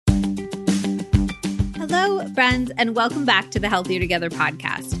Hello, friends, and welcome back to the Healthier Together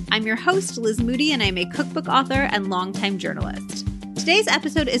podcast. I'm your host, Liz Moody, and I'm a cookbook author and longtime journalist. Today's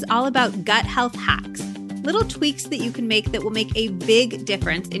episode is all about gut health hacks, little tweaks that you can make that will make a big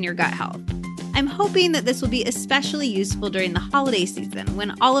difference in your gut health. I'm hoping that this will be especially useful during the holiday season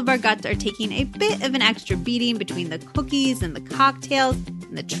when all of our guts are taking a bit of an extra beating between the cookies and the cocktails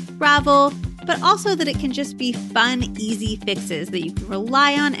and the travel, but also that it can just be fun, easy fixes that you can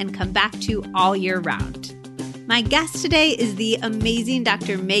rely on and come back to all year round. My guest today is the amazing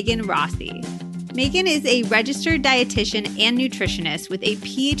Dr. Megan Rossi. Megan is a registered dietitian and nutritionist with a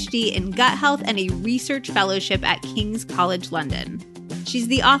PhD in gut health and a research fellowship at King's College London. She's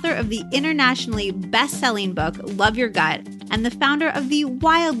the author of the internationally best-selling book, Love Your Gut, and the founder of the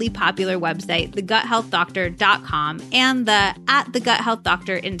wildly popular website, theguthealthdoctor.com, and the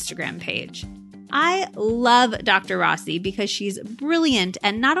 @theguthealthdoctor Instagram page. I love Dr. Rossi because she's brilliant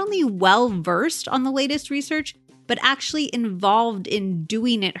and not only well-versed on the latest research, but actually involved in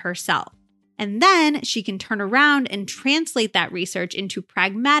doing it herself. And then she can turn around and translate that research into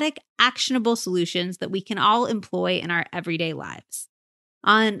pragmatic, actionable solutions that we can all employ in our everyday lives.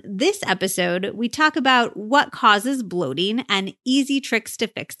 On this episode, we talk about what causes bloating and easy tricks to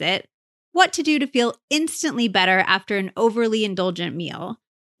fix it, what to do to feel instantly better after an overly indulgent meal,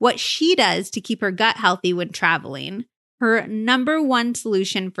 what she does to keep her gut healthy when traveling, her number one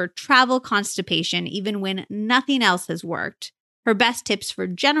solution for travel constipation even when nothing else has worked, her best tips for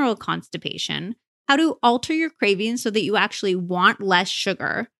general constipation, how to alter your cravings so that you actually want less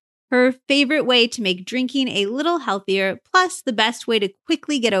sugar, her favorite way to make drinking a little healthier, plus the best way to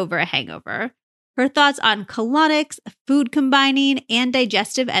quickly get over a hangover, her thoughts on colonics, food combining, and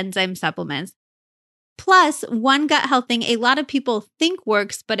digestive enzyme supplements, plus one gut health thing a lot of people think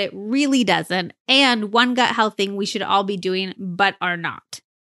works, but it really doesn't, and one gut health thing we should all be doing, but are not.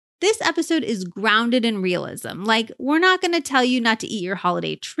 This episode is grounded in realism. Like, we're not going to tell you not to eat your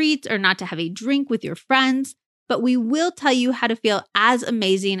holiday treats or not to have a drink with your friends, but we will tell you how to feel as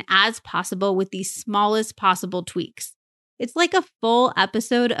amazing as possible with the smallest possible tweaks. It's like a full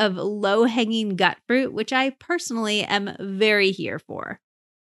episode of low-hanging gut fruit, which I personally am very here for.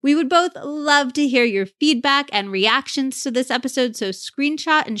 We would both love to hear your feedback and reactions to this episode, so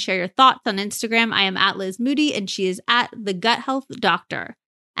screenshot and share your thoughts on Instagram. I am at Liz Moody, and she is at The Gut Health Doctor.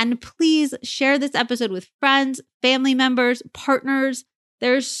 And please share this episode with friends, family members, partners.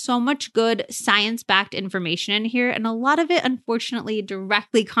 There's so much good science-backed information in here, and a lot of it, unfortunately,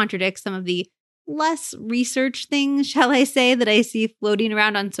 directly contradicts some of the less researched things, shall I say, that I see floating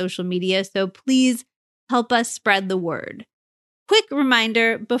around on social media. So please help us spread the word. Quick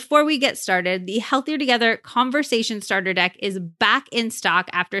reminder, before we get started, the Healthier Together Conversation Starter Deck is back in stock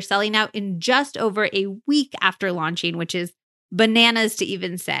after selling out in just over a week after launching, which is bananas to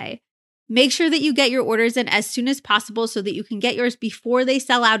even say. Make sure that you get your orders in as soon as possible so that you can get yours before they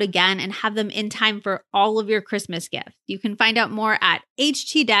sell out again and have them in time for all of your Christmas gifts. You can find out more at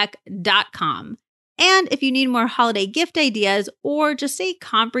htdeck.com. And if you need more holiday gift ideas or just a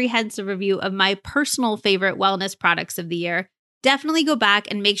comprehensive review of my personal favorite wellness products of the year, definitely go back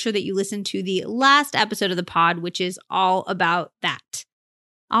and make sure that you listen to the last episode of the pod, which is all about that.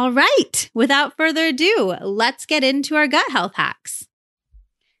 All right, without further ado, let's get into our gut health hacks.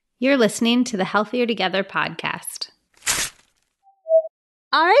 You're listening to the Healthier Together podcast.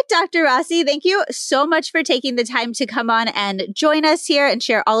 All right, Dr. Rossi, thank you so much for taking the time to come on and join us here and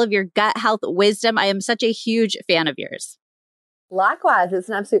share all of your gut health wisdom. I am such a huge fan of yours. Likewise, it's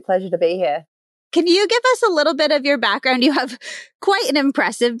an absolute pleasure to be here. Can you give us a little bit of your background? You have quite an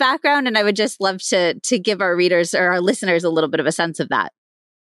impressive background, and I would just love to give our readers or our listeners a little bit of a sense of that.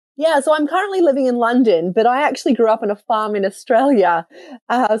 Yeah, so I'm currently living in London, but I actually grew up on a farm in Australia,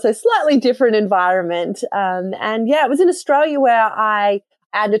 so slightly different environment. And yeah, it was in Australia where I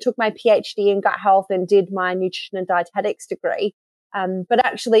undertook my PhD in gut health and did my nutrition and dietetics degree. But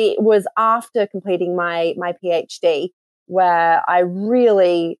actually, it was after completing my PhD where I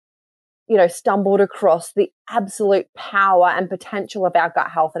really stumbled across the absolute power and potential of our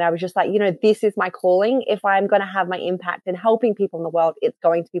gut health. And I was just like, this is my calling. If I'm going to have my impact in helping people in the world, it's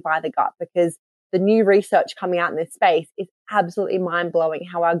going to be by the gut, because the new research coming out in this space is absolutely mind blowing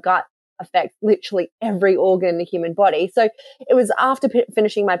how our gut affects literally every organ in the human body. So it was after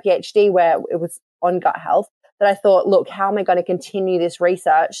finishing my PhD, where it was on gut health, that I thought, look, how am I going to continue this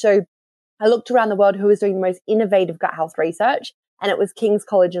research? So I looked around the world who was doing the most innovative gut health research, and it was King's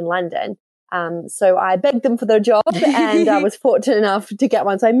College in London. So I begged them for the job, and I was fortunate enough to get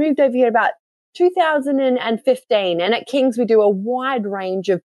one. So I moved over here about 2015. And at King's, we do a wide range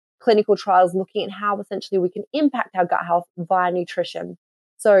of clinical trials looking at how essentially we can impact our gut health via nutrition.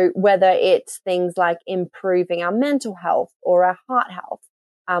 So whether it's things like improving our mental health or our heart health,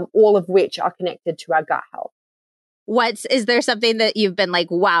 all of which are connected to our gut health. Is there something that you've been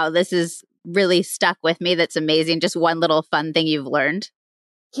like, wow, this is really stuck with me, that's amazing? Just one little fun thing you've learned?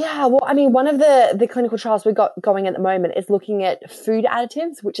 Yeah, well, I mean, one of the clinical trials we've got going at the moment is looking at food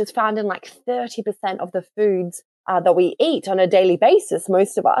additives, which is found in like 30% of the foods that we eat on a daily basis,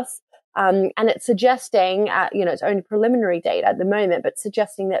 most of us. And it's suggesting, it's only preliminary data at the moment, but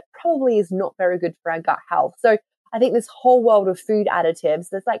suggesting that probably is not very good for our gut health. So I think this whole world of food additives,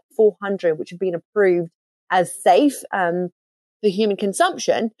 there's like 400 which have been approved as safe for human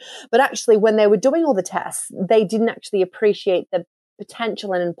consumption. But actually, when they were doing all the tests, they didn't actually appreciate the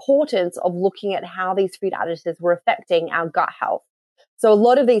potential and importance of looking at how these food additives were affecting our gut health. So a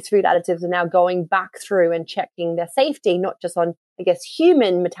lot of these food additives are now going back through and checking their safety, not just on, I guess,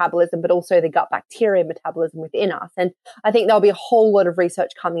 human metabolism, but also the gut bacteria metabolism within us. And I think there'll be a whole lot of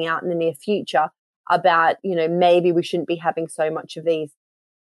research coming out in the near future about, maybe we shouldn't be having so much of these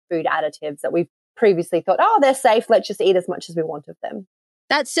food additives that we've previously thought, oh, they're safe, let's just eat as much as we want of them.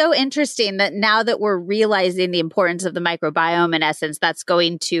 That's so interesting that now that we're realizing the importance of the microbiome, in essence, that's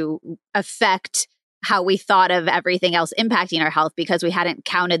going to affect how we thought of everything else impacting our health, because we hadn't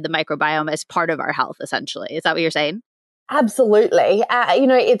counted the microbiome as part of our health, essentially. Is that what you're saying? Absolutely.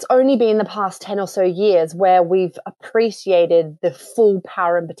 It's only been the past 10 or so years where we've appreciated the full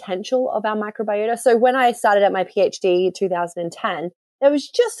power and potential of our microbiota. So when I started at my PhD in 2010, there was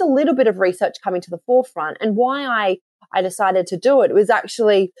just a little bit of research coming to the forefront. And why I decided to do it was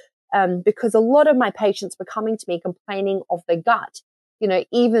actually because a lot of my patients were coming to me complaining of their gut.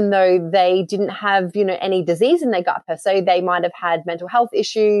 Even though they didn't have, any disease in their gut per se, they might have had mental health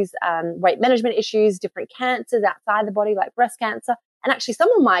issues, weight management issues, different cancers outside the body, like breast cancer. And actually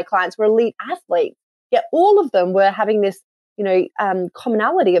some of my clients were elite athletes, yet all of them were having this,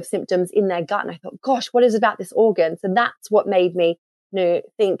 commonality of symptoms in their gut. And I thought, gosh, what is about this organ? So that's what made me,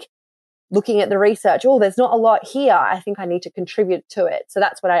 think, looking at the research, there's not a lot here. I think I need to contribute to it. So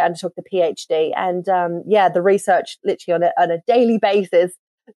that's when I undertook the PhD. And the research literally on a daily basis,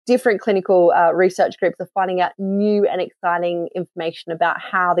 different clinical research groups are finding out new and exciting information about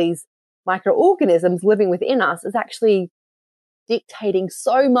how these microorganisms living within us is actually dictating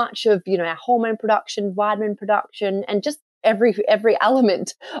so much of, our hormone production, vitamin production, and just every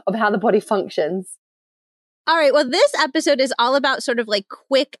element of how the body functions. All right. Well, this episode is all about sort of like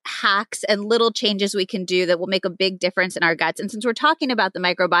quick hacks and little changes we can do that will make a big difference in our guts. And since we're talking about the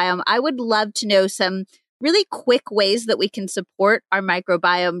microbiome, I would love to know some really quick ways that we can support our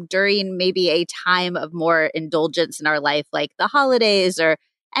microbiome during maybe a time of more indulgence in our life, like the holidays or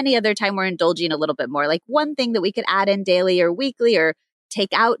any other time we're indulging a little bit more. Like one thing that we could add in daily or weekly or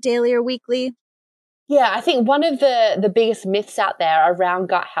take out daily or weekly. Yeah, I think one of the biggest myths out there around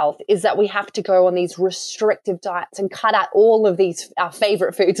gut health is that we have to go on these restrictive diets and cut out all of our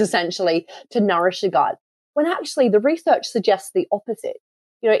favorite foods essentially to nourish the gut. When actually the research suggests the opposite.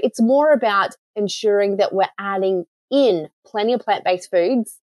 It's more about ensuring that we're adding in plenty of plant-based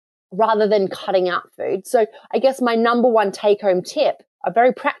foods rather than cutting out food. So I guess my number one take-home tip, a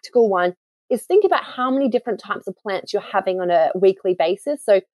very practical one, is think about how many different types of plants you're having on a weekly basis.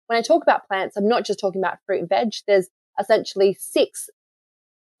 So when I talk about plants, I'm not just talking about fruit and veg. There's essentially 6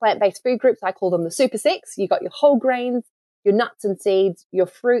 plant-based food groups. I call them the super 6. You've got your whole grains, your nuts and seeds, your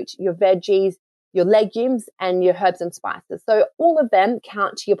fruit, your veggies, your legumes, and your herbs and spices. So all of them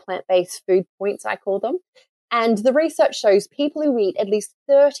count to your plant-based food points, I call them. And the research shows people who eat at least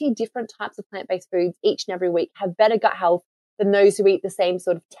 30 different types of plant-based foods each and every week have better gut health than those who eat the same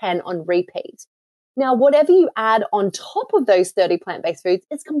sort of 10 on repeat. Now, whatever you add on top of those 30 plant-based foods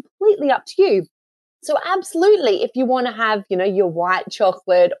is completely up to you. So absolutely, if you want to have, your white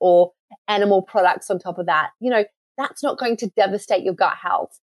chocolate or animal products on top of that, that's not going to devastate your gut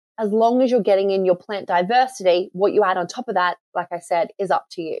health. As long as you're getting in your plant diversity, what you add on top of that, like I said, is up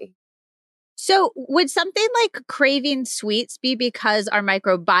to you. So would something like craving sweets be because our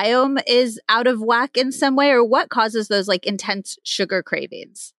microbiome is out of whack in some way, or what causes those like intense sugar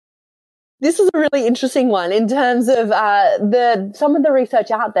cravings? This is a really interesting one in terms of some of the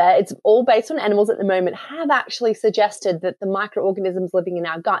research out there. It's all based on animals at the moment, have actually suggested that the microorganisms living in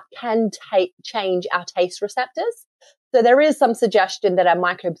our gut can change our taste receptors. So there is some suggestion that our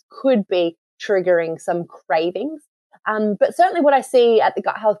microbes could be triggering some cravings. But certainly what I see at the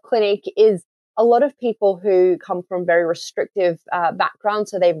Gut Health Clinic is a lot of people who come from very restrictive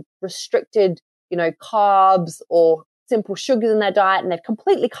backgrounds. So they've restricted, carbs or simple sugars in their diet, and they've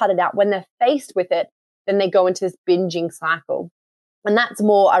completely cut it out. When they're faced with it, then they go into this binging cycle. And that's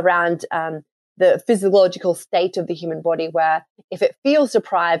more around the physiological state of the human body, where if it feels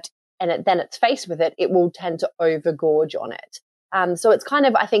deprived and then it's faced with it, it will tend to overgorge on it. So it's kind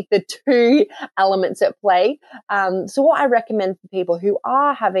of, I think, the two elements at play. So what I recommend for people who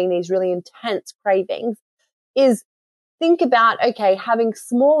are having these really intense cravings is think about, okay, having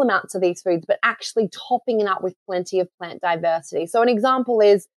small amounts of these foods, but actually topping it up with plenty of plant diversity. So an example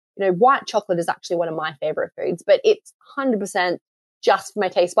is, white chocolate is actually one of my favorite foods, but it's 100% just for my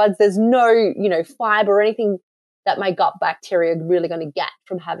taste buds. There's no, fiber or anything that my gut bacteria are really going to get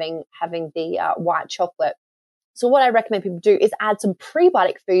from having the white chocolate. So what I recommend people do is add some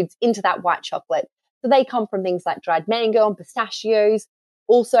prebiotic foods into that white chocolate. So they come from things like dried mango and pistachios,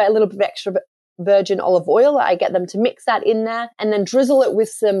 also a little bit of extra virgin olive oil. I get them to mix that in there and then drizzle it with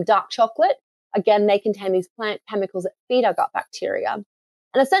some dark chocolate. Again, they contain these plant chemicals that feed our gut bacteria.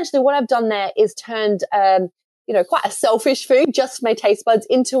 And essentially what I've done there is turned, quite a selfish food, just my taste buds,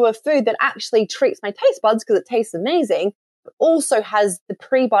 into a food that actually treats my taste buds because it tastes amazing, but also has the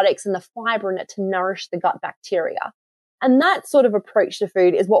prebiotics and the fiber in it to nourish the gut bacteria. And that sort of approach to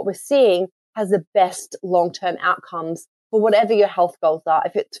food is what we're seeing has the best long-term outcomes for whatever your health goals are.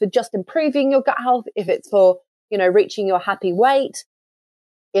 If it's for just improving your gut health, if it's for, reaching your happy weight,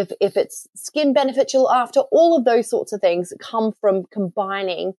 if it's skin benefits you're after, all of those sorts of things come from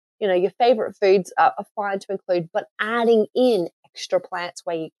combining, your favorite foods are fine to include, but adding in extra plants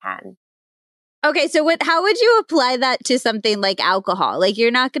where you can. Okay, so how would you apply that to something like alcohol? Like,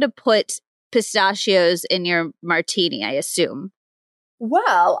 you're not going to put pistachios in your martini, I assume.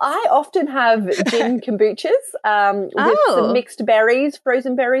 Well, I often have gin kombuchas with some mixed berries,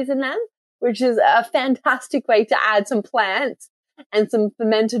 frozen berries in them, which is a fantastic way to add some plants and some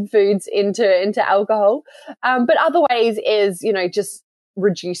fermented foods into alcohol. But other ways is, just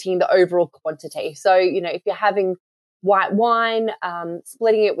reducing the overall quantity. So, if you're having white wine,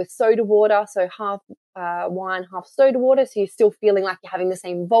 splitting it with soda water, so half wine, half soda water, so you're still feeling like you're having the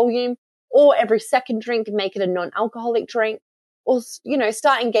same volume, or every second drink, make it a non-alcoholic drink, or,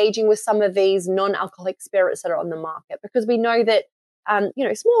 start engaging with some of these non-alcoholic spirits that are on the market, because we know that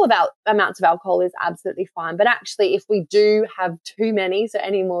small amounts of alcohol is absolutely fine. But actually, if we do have too many, so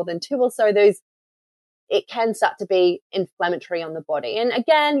any more than two or so, it can start to be inflammatory on the body. And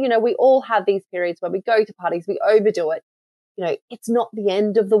again, we all have these periods where we go to parties, we overdo it. It's not the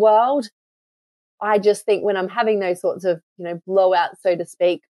end of the world. I just think when I'm having those sorts of, blowouts, so to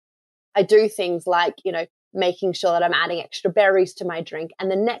speak, I do things like, making sure that I'm adding extra berries to my drink, and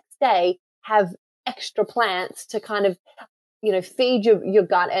the next day have extra plants to kind of, feed your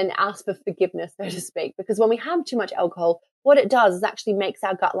gut and ask for forgiveness, so to speak. Because when we have too much alcohol, what it does is actually makes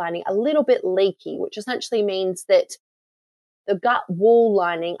our gut lining a little bit leaky, which essentially means that the gut wall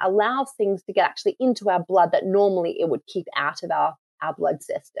lining allows things to get actually into our blood that normally it would keep out of our blood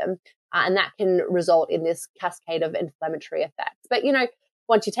system. And that can result in this cascade of inflammatory effects. But,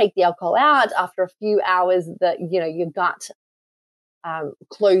 once you take the alcohol out, after a few hours, your gut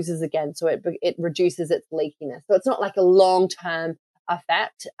closes again, so it reduces its leakiness. So it's not like a long-term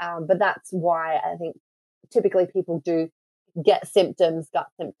effect, but that's why I think typically people do get gut symptoms,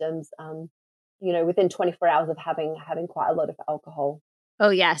 within 24 hours of having quite a lot of alcohol. Oh,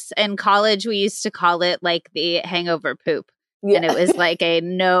 yes. In college, we used to call it like the hangover poop. Yeah. And it was like a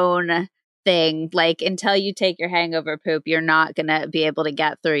known thing. Like, until you take your hangover poop, you're not going to be able to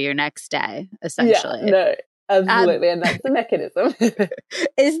get through your next day, essentially. Yeah, no, absolutely. And that's the mechanism.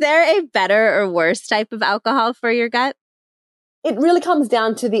 Is there a better or worse type of alcohol for your gut? It really comes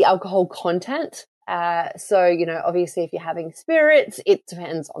down to the alcohol content. So, obviously if you're having spirits, it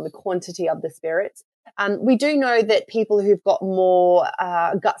depends on the quantity of the spirits. We do know that people who've got more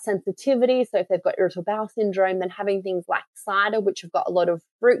gut sensitivity, so if they've got irritable bowel syndrome, then having things like cider, which have got a lot of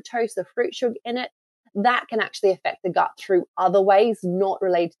fructose, the fruit sugar in it, that can actually affect the gut through other ways, not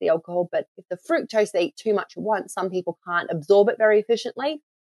related to the alcohol. But if the fructose, they eat too much at once, some people can't absorb it very efficiently.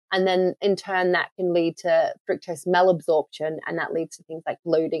 And then in turn, that can lead to fructose malabsorption, and that leads to things like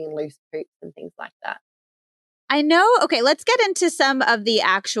bloating and loose poops and things like that. I know. Okay, let's get into some of the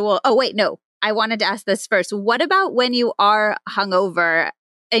actual. Oh, wait, no. I wanted to ask this first. What about when you are hungover?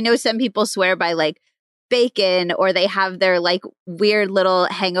 I know some people swear by like bacon, or they have their like weird little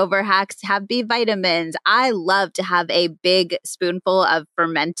hangover hacks, have B vitamins. I love to have a big spoonful of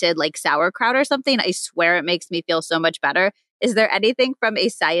fermented like sauerkraut or something. I swear it makes me feel so much better. Is there anything from a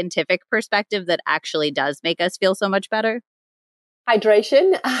scientific perspective that actually does make us feel so much better?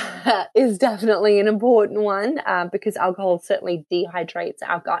 Hydration is definitely an important one because alcohol certainly dehydrates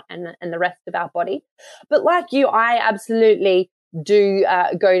our gut and the rest of our body. But like you, I absolutely do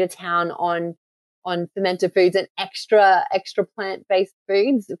go to town on on fermented foods and extra plant-based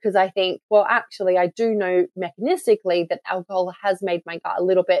foods, because I think, well, actually, I do know mechanistically that alcohol has made my gut a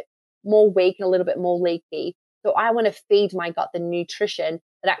little bit more weak and a little bit more leaky. So I want to feed my gut the nutrition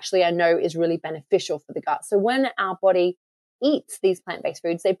that actually I know is really beneficial for the gut. So when our body eats these plant-based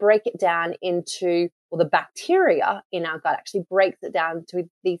foods, they break it down into, or the bacteria in our gut actually breaks it down to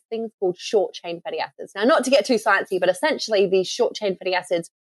these things called short-chain fatty acids. Now, not to get too sciencey, but essentially these short-chain fatty acids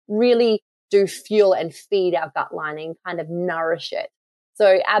really do fuel and feed our gut lining, kind of nourish it.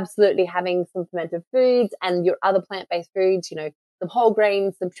 So absolutely having some fermented foods and your other plant-based foods, some whole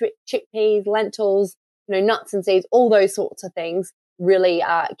grains, some chickpeas, lentils, nuts and seeds, all those sorts of things really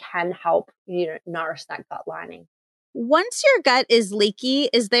can help, nourish that gut lining. Once your gut is leaky,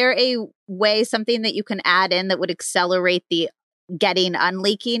 is there a way, something that you can add in that would accelerate the getting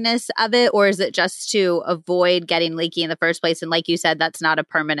unleakiness of it? Or is it just to avoid getting leaky in the first place? And like you said, that's not a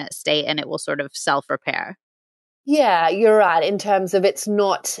permanent state and it will sort of self-repair. Yeah, you're right. In terms of it's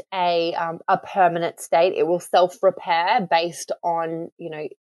not a permanent state. It will self-repair based on,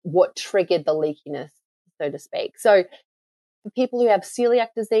 what triggered the leakiness, so to speak. So for people who have celiac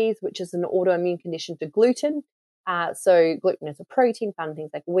disease, which is an autoimmune condition to gluten, so gluten is a protein found in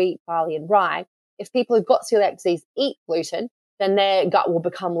things like wheat, barley, and rye. If people who've got celiac disease eat gluten, then their gut will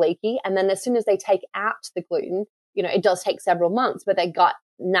become leaky. And then as soon as they take out the gluten, it does take several months, but their gut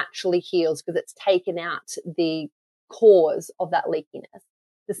naturally heals because it's taken out the cause of that leakiness.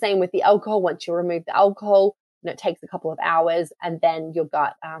 The same with the alcohol. Once you remove the alcohol, it takes a couple of hours and then your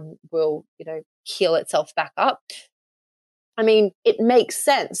gut will, heal itself back up. I mean, it makes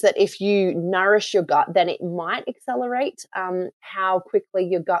sense that if you nourish your gut, then it might accelerate how quickly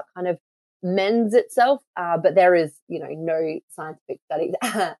your gut kind of mends itself. But there is, no scientific studies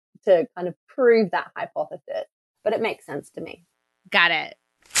to kind of prove that hypothesis. But it makes sense to me. Got it.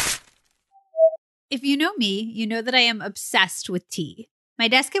 If you know me, you know that I am obsessed with tea. My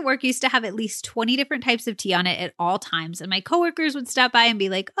desk at work used to have at least 20 different types of tea on it at all times. And my coworkers would stop by and be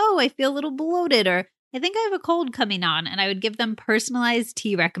like, oh, I feel a little bloated, or I think I have a cold coming on, and I would give them personalized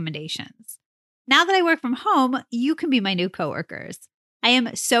tea recommendations. Now that I work from home, you can be my new coworkers. I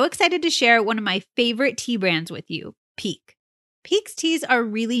am so excited to share one of my favorite tea brands with you, Peak. Peak's teas are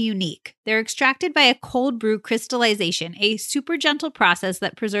really unique. They're extracted by a cold brew crystallization, a super gentle process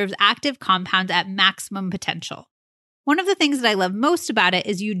that preserves active compounds at maximum potential. One of the things that I love most about it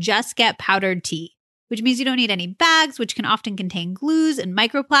is you just get powdered tea, which means you don't need any bags, which can often contain glues and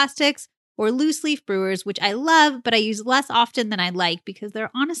microplastics, or loose leaf brewers, which I love, but I use less often than I like because they're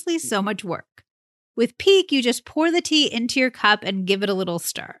honestly so much work. With Peak, you just pour the tea into your cup and give it a little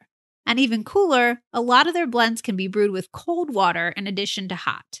stir. And even cooler, a lot of their blends can be brewed with cold water in addition to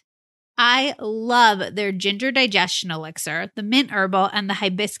hot. I love their ginger digestion elixir, the mint herbal, and the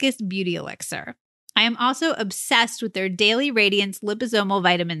hibiscus beauty elixir. I am also obsessed with their Daily Radiance liposomal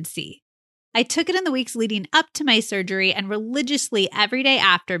vitamin C. I took it in the weeks leading up to my surgery and religiously every day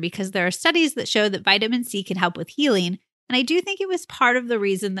after because there are studies that show that vitamin C can help with healing, and I do think it was part of the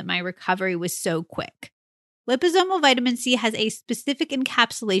reason that my recovery was so quick. Liposomal vitamin C has a specific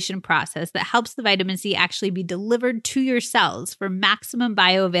encapsulation process that helps the vitamin C actually be delivered to your cells for maximum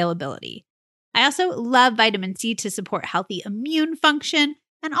bioavailability. I also love vitamin C to support healthy immune function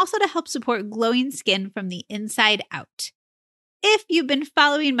and also to help support glowing skin from the inside out. If you've been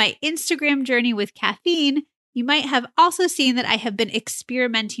following my Instagram journey with caffeine, you might have also seen that I have been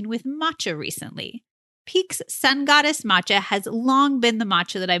experimenting with matcha recently. Peak's Sun Goddess matcha has long been the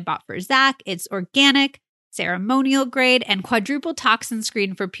matcha that I bought for Zach. It's organic, ceremonial grade, and quadruple toxin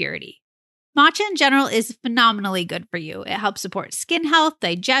screened for purity. Matcha in general is phenomenally good for you. It helps support skin health,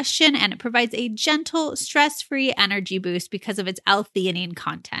 digestion, and it provides a gentle, stress-free energy boost because of its L-theanine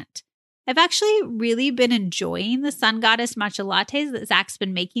content. I've actually really been enjoying the Sun Goddess matcha lattes that Zach's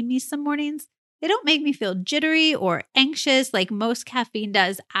been making me some mornings. They don't make me feel jittery or anxious like most caffeine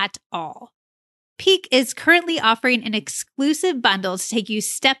does at all. Peak is currently offering an exclusive bundle to take you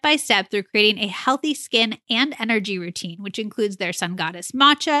step by step through creating a healthy skin and energy routine, which includes their Sun Goddess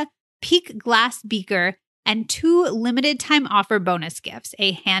matcha, Peak glass beaker, and 2 limited time offer bonus gifts,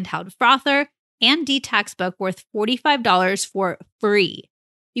 a handheld frother and detox book worth $45 for free.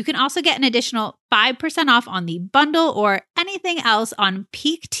 You can also get an additional 5% off on the bundle or anything else on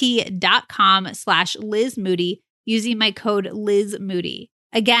peaktea.com/Liz Moody using my code Liz Moody.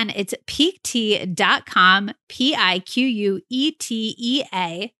 Again, it's peaktea.com,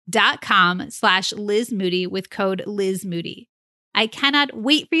 peaktea.com/Liz Moody with code Liz Moody. I cannot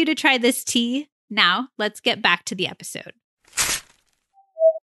wait for you to try this tea. Now, let's get back to the episode.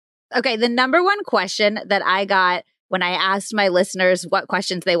 Okay, the number one question that I got when I asked my listeners what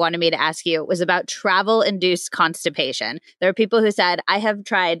questions they wanted me to ask you, it was about travel-induced constipation. There are people who said, I have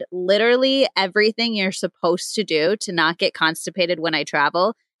tried literally everything you're supposed to do to not get constipated when I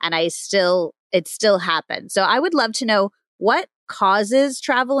travel, and it still happens. So I would love to know what causes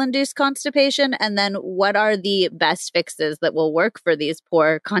travel-induced constipation, and then what are the best fixes that will work for these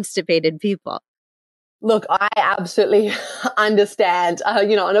poor constipated people? Look, I absolutely understand.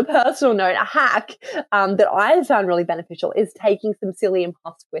 On a personal note, a hack that I found really beneficial is taking some psyllium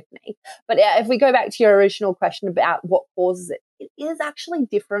husk with me. But if we go back to your original question about what causes it, it is actually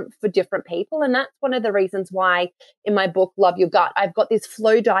different for different people. And that's one of the reasons why in my book, Love Your Gut, I've got this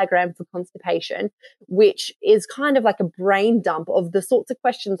flow diagram for constipation, which is kind of like a brain dump of the sorts of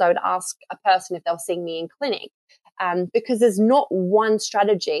questions I would ask a person if they were seeing me in clinic. Because there's not one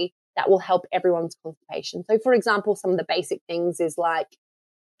strategy that will help everyone's constipation. So for example, some of the basic things is like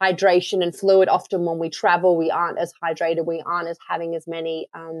hydration and fluid. Often when we travel, we aren't as hydrated. We aren't as having as many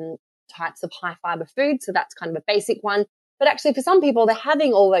types of high fiber food. So that's kind of a basic one. But actually for some people, they're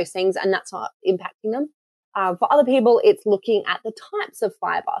having all those things and that's not impacting them. For other people, it's looking at the types of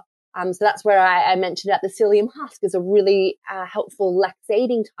fiber. So that's where I mentioned that the psyllium husk is a really helpful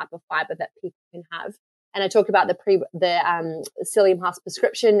laxating type of fiber that people can have. And I talk about the psyllium husk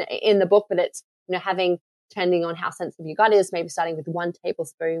prescription in the book, but it's, having, depending on how sensitive your gut is, maybe starting with 1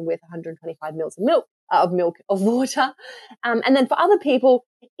 tablespoon with 125 mils of water. And then for other people,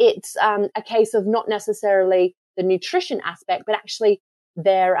 it's a case of not necessarily the nutrition aspect, but actually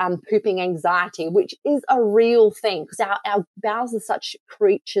their pooping anxiety, which is a real thing because our bowels are such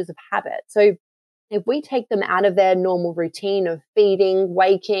creatures of habit. So if we take them out of their normal routine of feeding,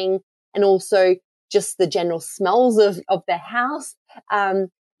 waking, and also just the general smells of their house,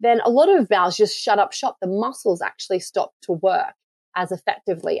 then a lot of bowels just shut up shop. The muscles actually stop to work as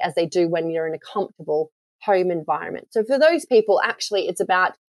effectively as they do when you're in a comfortable home environment. So for those people, actually, it's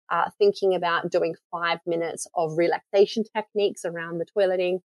about thinking about doing 5 minutes of relaxation techniques around the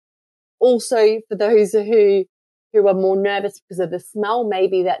toileting. Also, for those who are more nervous because of the smell,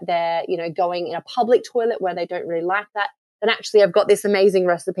 maybe that they're, going in a public toilet where they don't really like that, then actually I've got this amazing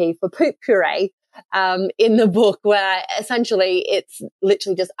recipe for poop puree in the book where essentially it's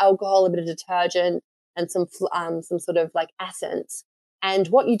literally just alcohol, a bit of detergent and some sort of like essence. And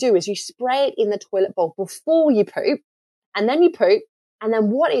what you do is you spray it in the toilet bowl before you poop and then you poop. And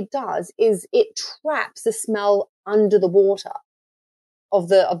then what it does is it traps the smell under the water of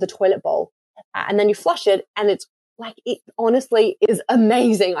the toilet bowl. And then you flush it and it's like, it honestly is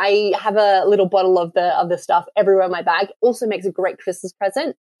amazing. I have a little bottle of the stuff everywhere in my bag. Also makes a great Christmas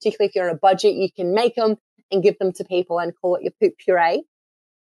present, particularly if you're on a budget, you can make them and give them to people and call it your poop puree.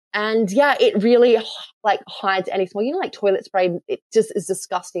 And yeah, it really like hides any smell. Like toilet spray, it just is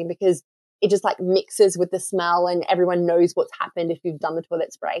disgusting because it just like mixes with the smell and everyone knows what's happened if you've done the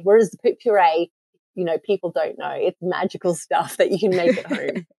toilet spray. Whereas the poop puree, people don't know. It's magical stuff that you can make at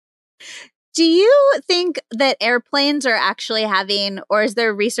home. Do you think that airplanes are actually having, or is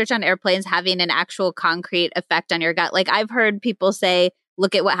there research on airplanes having an actual concrete effect on your gut? Like I've heard people say,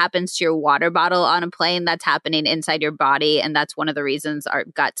 look at what happens to your water bottle on a plane. That's happening inside your body. And that's one of the reasons our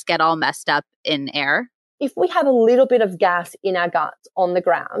guts get all messed up in air. If we have a little bit of gas in our guts on the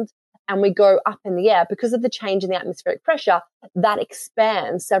ground and we go up in the air because of the change in the atmospheric pressure, that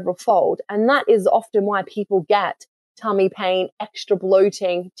expands several fold. And that is often why people get tummy pain, extra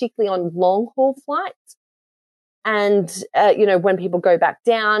bloating, particularly on long haul flights. And, when people go back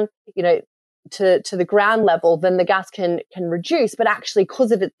down, to the ground level, then the gas can reduce. But actually,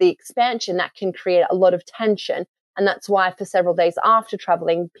 because of the expansion, that can create a lot of tension. And that's why for several days after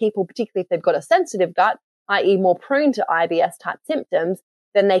traveling, people, particularly if they've got a sensitive gut, i.e. more prone to IBS type symptoms,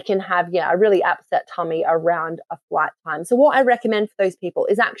 then they can have, a really upset tummy around a flight time. So what I recommend for those people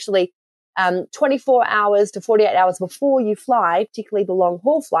is actually 24 hours to 48 hours before you fly, particularly the long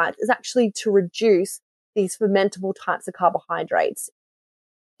haul flights, is actually to reduce these fermentable types of carbohydrates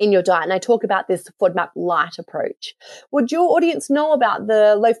in your diet. And I talk about this FODMAP light approach. Would your audience know about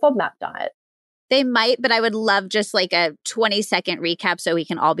the low FODMAP diet? They might, but I would love just like a 20-second recap so we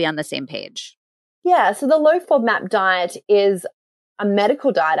can all be on the same page. Yeah, so the low FODMAP diet is a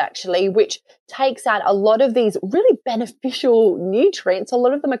medical diet actually, which takes out a lot of these really beneficial nutrients. A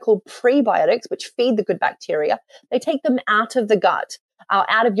lot of them are called prebiotics, which feed the good bacteria. They take them out of the gut,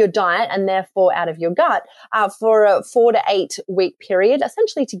 out of your diet and therefore out of your gut for a 4 to 8 week period,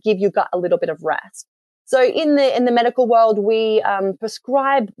 essentially to give your gut a little bit of rest. So in the medical world, we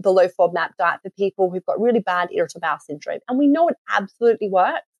prescribe the low FODMAP diet for people who've got really bad irritable bowel syndrome. And we know it absolutely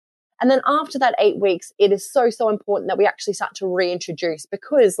works. And then after that 8 weeks, it is so, so important that we actually start to reintroduce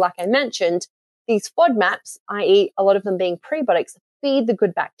because, like I mentioned, these FODMAPs, i.e. a lot of them being prebiotics, feed the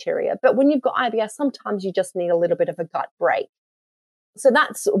good bacteria. But when you've got IBS, sometimes you just need a little bit of a gut break. So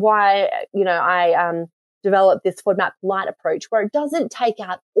that's why, I developed this FODMAP light approach where it doesn't take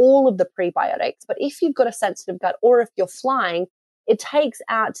out all of the prebiotics. But if you've got a sensitive gut or if you're flying, it takes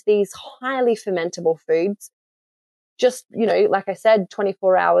out these highly fermentable foods just, like I said,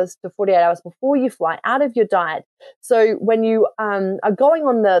 24 hours to 48 hours before you fly out of your diet. So when you are going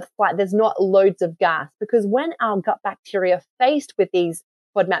on the flight, there's not loads of gas, because when our gut bacteria are faced with these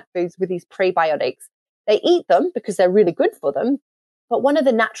FODMAP foods, with these prebiotics, they eat them because they're really good for them. But one of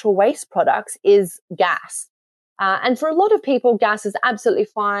the natural waste products is gas. And for a lot of people, gas is absolutely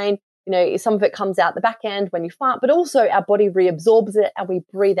fine. Some of it comes out the back end when you fart, but also our body reabsorbs it and we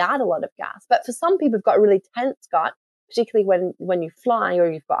breathe out a lot of gas. But for some people who've got a really tense gut, particularly when you fly or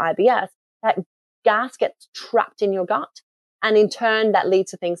you've got IBS, that gas gets trapped in your gut. And in turn, that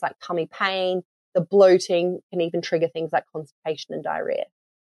leads to things like tummy pain, the bloating can even trigger things like constipation and diarrhea.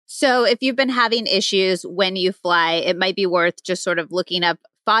 So if you've been having issues when you fly, it might be worth just sort of looking up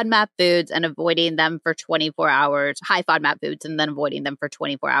FODMAP foods and avoiding them for 24 hours, high FODMAP foods, and then avoiding them for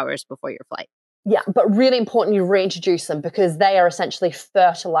 24 hours before your flight. Yeah, but really important you reintroduce them because they are essentially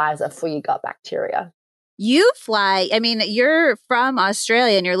fertilizer for your gut bacteria. You fly, you're from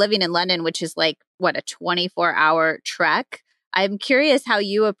Australia and you're living in London, which is like, a 24-hour trek. I'm curious how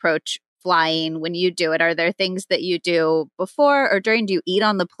you approach flying when you do it. Are there things that you do before or during? Do you eat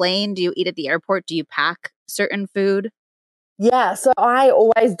on the plane? Do you eat at the airport? Do you pack certain food? Yeah, so I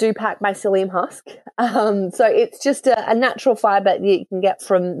always do pack my psyllium husk. So it's just a natural fiber that you can get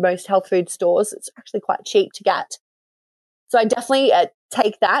from most health food stores. It's actually quite cheap to get. So I definitely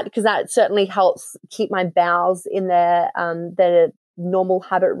take that because that certainly helps keep my bowels in their normal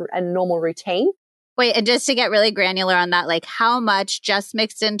habit and normal routine. Wait, and just to get really granular on that, like how much just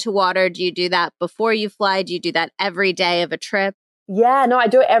mixed into water? Do you do that before you fly? Do you do that every day of a trip? Yeah, no, I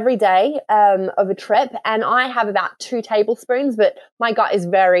do it every day of a trip, and I have about 2 tablespoons, but my gut is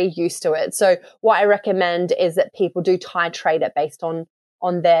very used to it. So what I recommend is that people do titrate it based on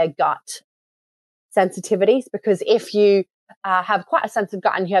their gut sensitivities, because if you have quite a sensitive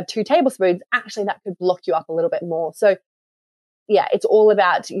gut and you have 2 tablespoons, actually that could block you up a little bit more. So yeah, it's all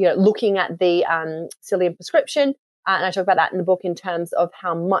about, looking at the psyllium prescription. And I talk about that in the book in terms of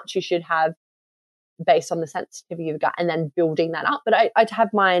how much you should have based on the sensitivity of your gut and then building that up. But I'd have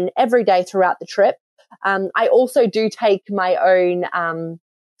mine every day throughout the trip. I also do take my own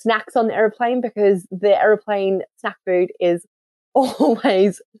snacks on the airplane because the airplane snack food is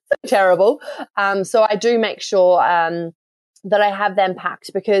always so terrible. So I do make sure that I have them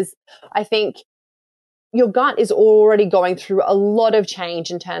packed because I think your gut is already going through a lot of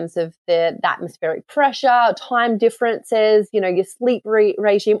change in terms of the atmospheric pressure, time differences, your sleep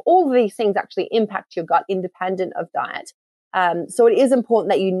regime. All of these things actually impact your gut independent of diet. So it is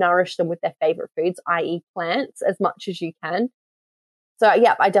important that you nourish them with their favorite foods, i.e. plants, as much as you can. So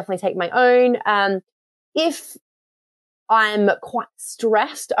yeah, I definitely take my own. If I'm quite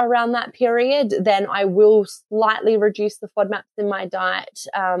stressed around that period, then I will slightly reduce the FODMAPs in my diet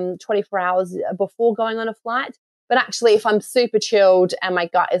 24 hours before going on a flight. But actually, if I'm super chilled and my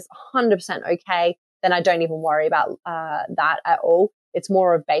gut is 100% okay, then I don't even worry about that at all. It's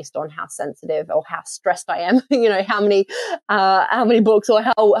more of based on how sensitive or how stressed I am, how many books or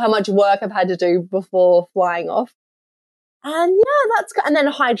how much work I've had to do before flying off. And yeah, and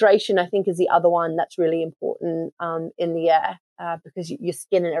then hydration, I think, is the other one that's really important in the air because your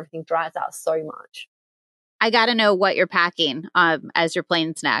skin and everything dries out so much. I got to know what you're packing as your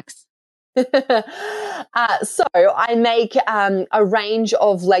plane snacks. So I make a range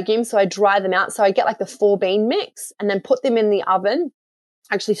of legumes. So I dry them out. So I get like the 4-bean mix and then put them in the oven.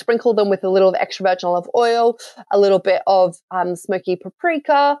 Actually sprinkle them with a little of extra virgin olive oil, a little bit of smoky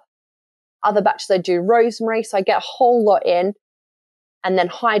paprika. Other batches I do rosemary. So I get a whole lot in and then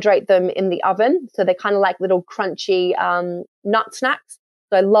hydrate them in the oven. So they're kind of like little crunchy nut snacks.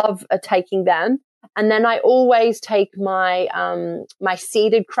 So I love taking them. And then I always take my my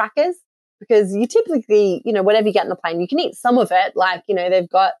seeded crackers because you typically, whatever you get on the plane, you can eat some of it. Like, they've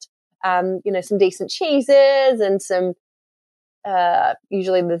got, some decent cheeses and some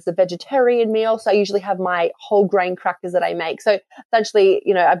usually there's a vegetarian meal. So I usually have my whole grain crackers that I make. So essentially,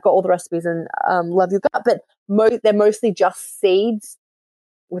 I've got all the recipes and Love Your Gut, but they're mostly just seeds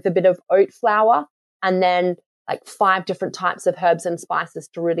with a bit of oat flour and then like 5 different types of herbs and spices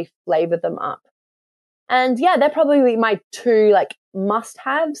to really flavor them up. And yeah, they're probably my 2 like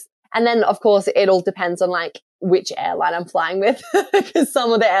must-haves. And then of course it all depends on like which airline I'm flying with because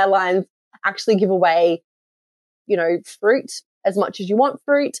some of the airlines actually give away, fruit as much as you want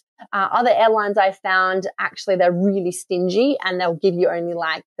fruit. Other airlines I found, actually, they're really stingy and they'll give you only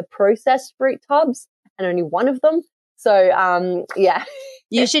like the processed fruit tubs and only one of them. So, yeah.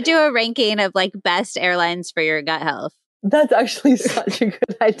 You should do a ranking of like best airlines for your gut health. That's actually such a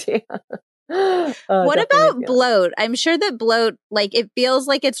good idea. What about bloat? I'm sure that bloat, like it feels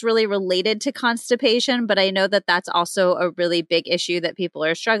like it's really related to constipation, but I know that that's also a really big issue that people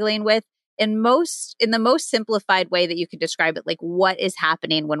are struggling with. In the most simplified way that you could describe it, like what is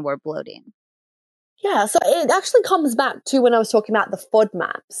happening when we're bloating? Yeah, so it actually comes back to when I was talking about the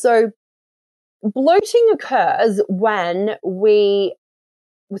FODMAP. So bloating occurs when we've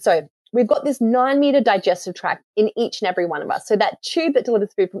got this 9-meter digestive tract in each and every one of us. So that tube that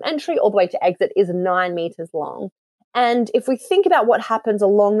delivers food from entry all the way to exit is 9 meters long. And if we think about what happens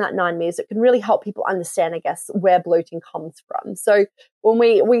along that 9 meters, it can really help people understand, I guess, where bloating comes from. So when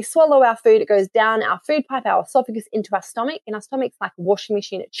we swallow our food, it goes down our food pipe, our esophagus, into our stomach. And our stomach's like a washing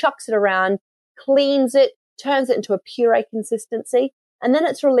machine. It chucks it around, cleans it, turns it into a puree consistency. And then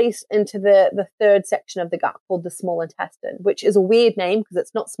it's released into the third section of the gut called the small intestine, which is a weird name because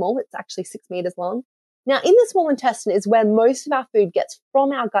it's not small. It's actually 6 meters long. Now, in the small intestine is where most of our food gets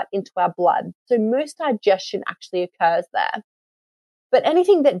from our gut into our blood. So most digestion actually occurs there. But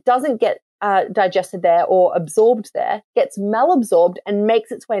anything that doesn't get digested there or absorbed there gets malabsorbed and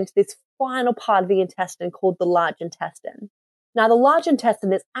makes its way into this final part of the intestine called the large intestine. Now, the large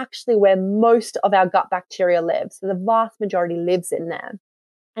intestine is actually where most of our gut bacteria lives. So the vast majority lives in there.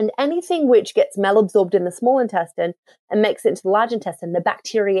 And anything which gets malabsorbed in the small intestine and makes it into the large intestine, the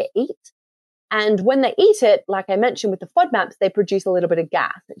bacteria eat. And when they eat it, like I mentioned with the FODMAPs, they produce a little bit of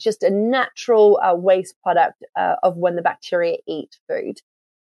gas. It's just a natural waste product of when the bacteria eat food.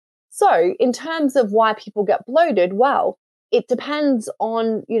 So in terms of why people get bloated, well, it depends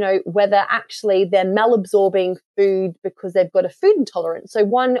on, whether actually they're malabsorbing food because they've got a food intolerance. So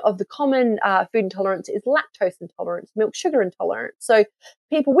one of the common food intolerance is lactose intolerance, milk sugar intolerance. So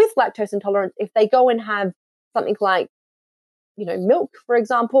people with lactose intolerance, if they go and have something like, milk, for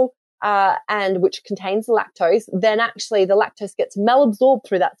example, and which contains lactose, then actually the lactose gets malabsorbed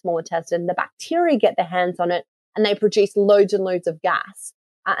through that small intestine. The bacteria get their hands on it and they produce loads and loads of gas.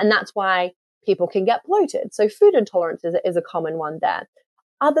 And that's why people can get bloated. So food intolerance is a common one there.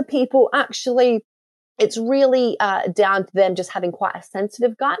 Other people actually, it's really down to them just having quite a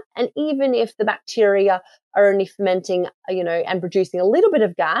sensitive gut. And even if the bacteria are only fermenting, and producing a little bit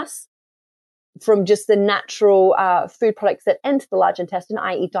of gas from just the natural food products that enter the large intestine,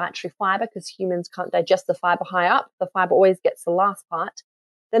 i.e. dietary fiber, because humans can't digest the fiber high up. The fiber always gets the last part.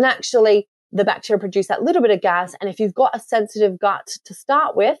 Then actually the bacteria produce that little bit of gas. And if you've got a sensitive gut to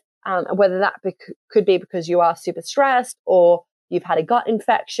start with, whether that could be because you are super stressed or you've had a gut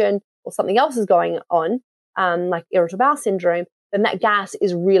infection or something else is going on, like irritable bowel syndrome, then that gas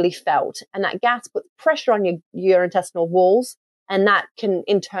is really felt. And that gas puts pressure on your intestinal walls, and that can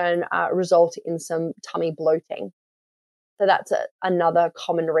in turn result in some tummy bloating. So that's another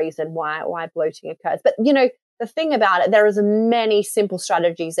common reason why bloating occurs. But, the thing about it, there is many simple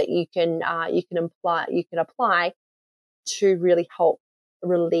strategies that you can apply to really help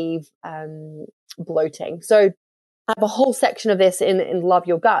relieve bloating. So I have a whole section of this in Love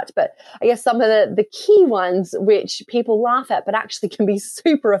Your Gut, but I guess some of the key ones which people laugh at but actually can be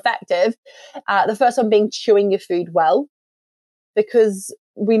super effective. The first one being chewing your food well, because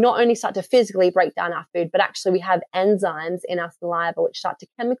we not only start to physically break down our food, but actually we have enzymes in our saliva which start to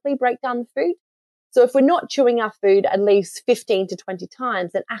chemically break down the food. So if we're not chewing our food at least 15 to 20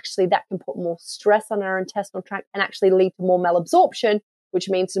 times, then actually that can put more stress on our intestinal tract and actually lead to more malabsorption, which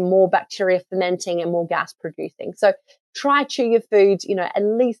means more bacteria fermenting and more gas producing. So try chew your food, at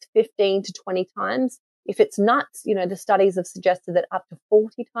least 15 to 20 times. If it's nuts, the studies have suggested that up to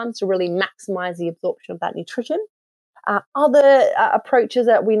 40 times to really maximize the absorption of that nutrition. Other approaches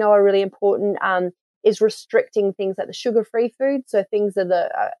that we know are really important is restricting things like the sugar-free food. So things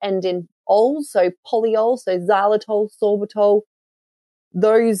that end in ols, so polyols, so xylitol, sorbitol,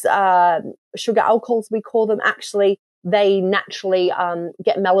 those sugar alcohols, we call them, actually, they naturally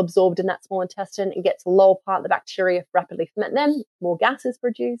get malabsorbed in that small intestine. It gets the lower part of the bacteria rapidly ferment them, more gas is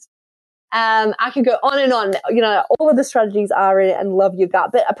produced. I could go on and on. All of the strategies are in Love Your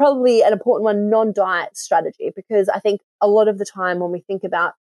Gut, but probably an important one, non-diet strategy, because I think a lot of the time when we think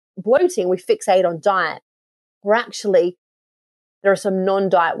about bloating, we fixate on diet. Where actually there are some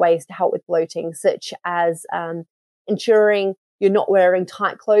non-diet ways to help with bloating, such as ensuring you're not wearing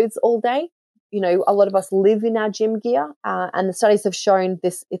tight clothes all day. A lot of us live in our gym gear, and the studies have shown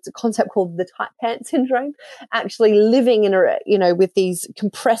this. It's a concept called the tight pants syndrome. Actually, living with these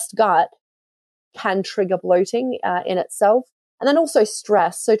compressed gut can trigger bloating in itself. then also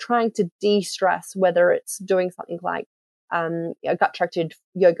stress. So trying to de-stress, whether it's doing something like gut-directed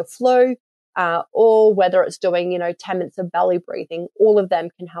yoga flow, or whether it's doing, 10 minutes of belly breathing, all of them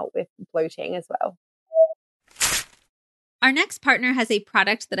can help with bloating as well. Our next partner has a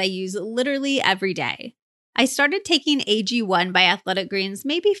product that I use literally every day. I started taking AG1 by Athletic Greens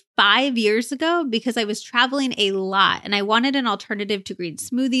maybe 5 years ago because I was traveling a lot and I wanted an alternative to green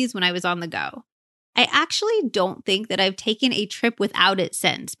smoothies when I was on the go. I actually don't think that I've taken a trip without it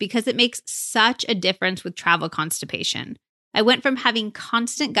since because it makes such a difference with travel constipation. I went from having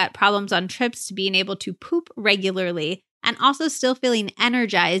constant gut problems on trips to being able to poop regularly and also still feeling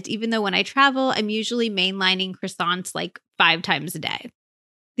energized, even though when I travel, I'm usually mainlining croissants like 5 times a day.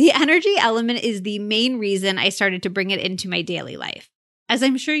 The energy element is the main reason I started to bring it into my daily life. As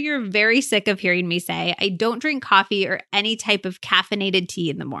I'm sure you're very sick of hearing me say, I don't drink coffee or any type of caffeinated tea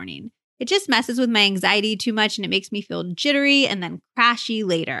in the morning. It just messes with my anxiety too much and it makes me feel jittery and then crashy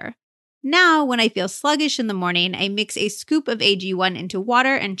later. Now, when I feel sluggish in the morning, I mix a scoop of AG1 into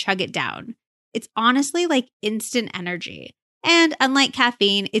water and chug it down. It's honestly like instant energy. And unlike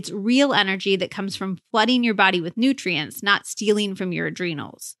caffeine, it's real energy that comes from flooding your body with nutrients, not stealing from your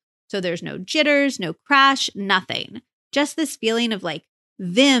adrenals. So there's no jitters, no crash, nothing. Just this feeling of like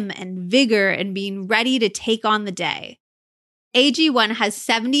vim and vigor and being ready to take on the day. AG1 has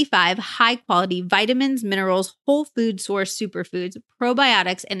 75 high-quality vitamins, minerals, whole food source superfoods,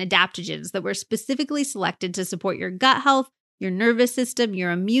 probiotics, and adaptogens that were specifically selected to support your gut health, your nervous system,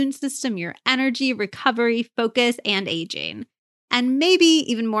 your immune system, your energy, recovery, focus, and aging. And maybe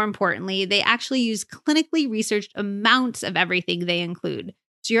even more importantly, they actually use clinically researched amounts of everything they include.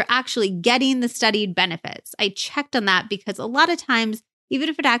 So you're actually getting the studied benefits. I checked on that because a lot of times, even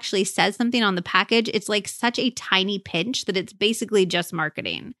if it actually says something on the package, it's like such a tiny pinch that it's basically just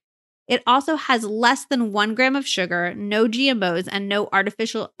marketing. It also has less than 1 gram of sugar, no GMOs, and no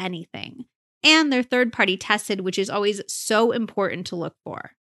artificial anything. And they're third-party tested, which is always so important to look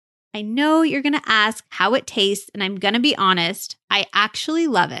for. I know you're going to ask how it tastes, and I'm going to be honest, I actually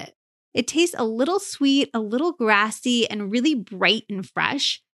love it. It tastes a little sweet, a little grassy, and really bright and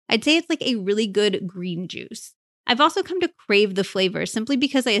fresh. I'd say it's like a really good green juice. I've also come to crave the flavor simply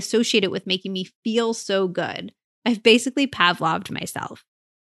because I associate it with making me feel so good. I've basically Pavloved myself.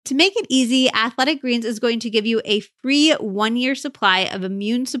 To make it easy, Athletic Greens is going to give you a free 1-year supply of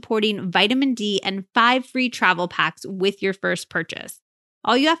immune-supporting vitamin D and 5 free travel packs with your first purchase.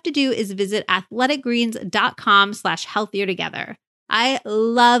 All you have to do is visit athleticgreens.com/healthiertogether. I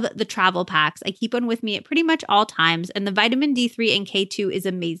love the travel packs. I keep one with me at pretty much all times, and the vitamin D3 and K2 is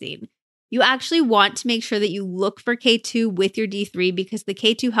amazing. You actually want to make sure that you look for K2 with your D3 because the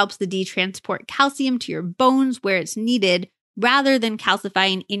K2 helps the D transport calcium to your bones where it's needed rather than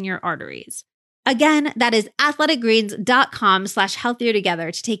calcifying in your arteries. Again, that is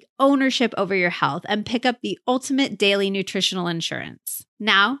athleticgreens.com/healthiertogether to take ownership over your health and pick up the ultimate daily nutritional insurance.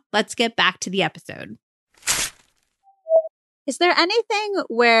 Now, let's get back to the episode. Is there anything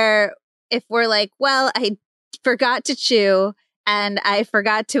where if we're like, well, I forgot to chew and I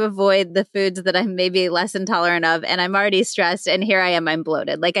forgot to avoid the foods that I'm maybe less intolerant of, and I'm already stressed, and here I am, I'm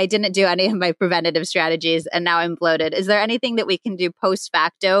bloated. Like I didn't do any of my preventative strategies, and now I'm bloated. Is there anything that we can do post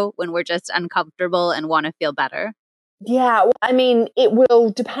facto when we're just uncomfortable and want to feel better? Yeah, well, I mean, it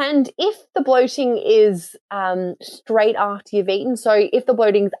will depend if the bloating is straight after you've eaten. So if the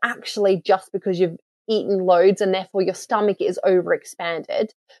bloating is actually just because you've eaten loads and therefore your stomach is overexpanded,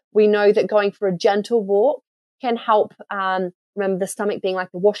 we know that going for a gentle walk can help. Remember, the stomach being like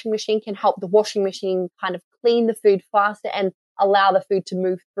the washing machine can help the washing machine kind of clean the food faster and allow the food to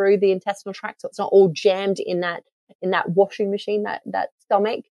move through the intestinal tract, so it's not all jammed in that washing machine, that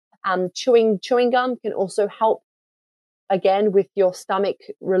stomach. Chewing gum can also help, again, with your stomach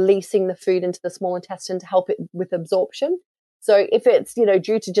releasing the food into the small intestine to help it with absorption. So if it's,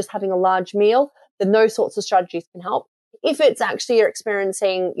 due to just having a large meal, then those sorts of strategies can help. If it's actually you're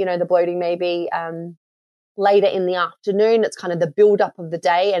experiencing, the bloating maybe later in the afternoon, it's kind of the build-up of the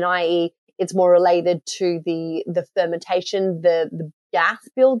day, and i.e. it's more related to the fermentation, the gas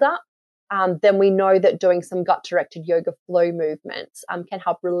build-up, then we know that doing some gut-directed yoga flow movements can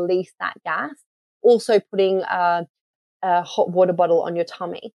help release that gas. Also putting a hot water bottle on your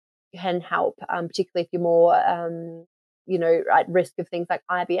tummy can help, particularly if you're more, at risk of things like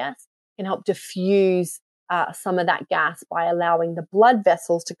IBS, can help diffuse some of that gas by allowing the blood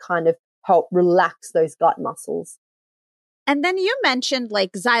vessels to kind of help relax those gut muscles. And then you mentioned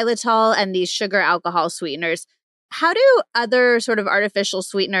like xylitol and these sugar alcohol sweeteners. How do other sort of artificial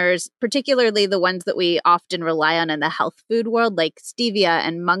sweeteners, particularly the ones that we often rely on in the health food world, like stevia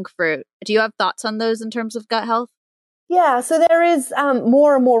and monk fruit, do you have thoughts on those in terms of gut health? Yeah, so there is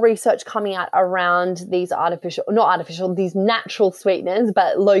more and more research coming out around these these natural sweeteners,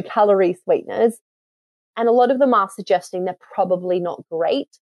 but low calorie sweeteners. And a lot of them are suggesting they're probably not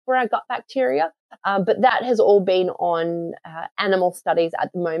great for our gut bacteria. But that has all been on animal studies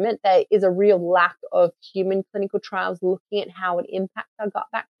at the moment. There is a real lack of human clinical trials looking at how it impacts our gut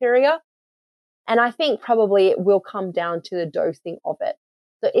bacteria. And I think probably it will come down to the dosing of it.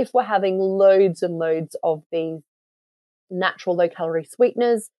 So if we're having loads and loads of these natural low calorie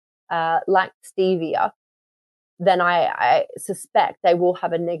sweeteners like stevia, then I suspect they will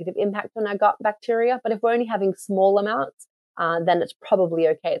have a negative impact on our gut bacteria. But if we're only having small amounts, then it's probably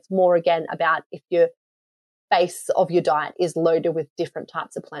okay. It's more, again, about if your base of your diet is loaded with different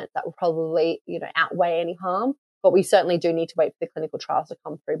types of plants, that will probably, outweigh any harm. But we certainly do need to wait for the clinical trials to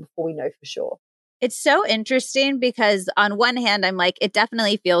come through before we know for sure. It's so interesting because on one hand, I'm like, it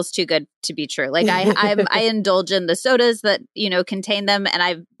definitely feels too good to be true. Like I indulge in the sodas that, contain them. And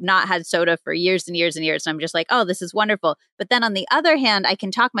I've not had soda for years and years and years. And I'm just like, oh, this is wonderful. But then on the other hand, I can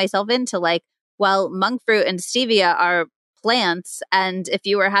talk myself into like, well, monk fruit and stevia are plants. And if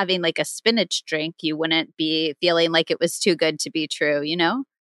you were having like a spinach drink, you wouldn't be feeling like it was too good to be true,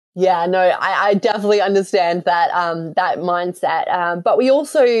 Yeah, no, I definitely understand that that mindset. But we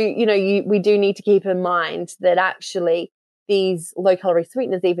also, we do need to keep in mind that actually these low calorie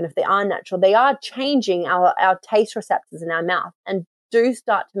sweeteners, even if they are natural, they are changing our taste receptors in our mouth and do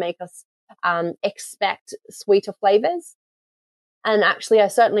start to make us expect sweeter flavors. And actually, I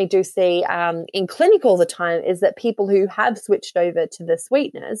certainly do see in clinic all the time is that people who have switched over to the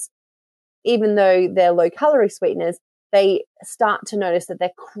sweeteners, even though they're low calorie sweeteners, they start to notice that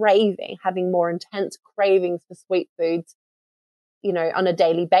they're having more intense cravings for sweet foods, on a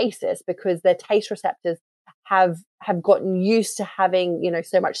daily basis because their taste receptors have gotten used to having,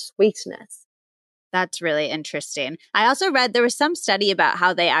 so much sweetness. That's really interesting. I also read there was some study about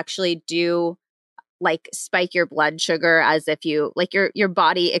how they actually do like spike your blood sugar as if you like your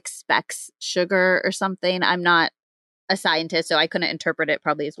body expects sugar or something. I'm not a scientist, so I couldn't interpret it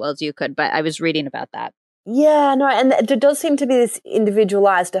probably as well as you could, but I was reading about that. Yeah, no, and there does seem to be this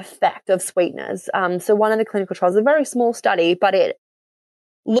individualized effect of sweeteners. So one of the clinical trials, a very small study, but it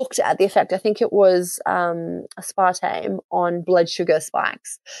looked at the effect, I think it was aspartame on blood sugar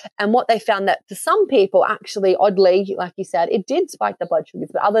spikes. And what they found that for some people, actually, oddly, like you said, it did spike the blood sugars,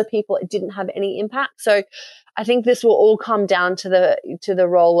 but other people, it didn't have any impact. So I think this will all come down to the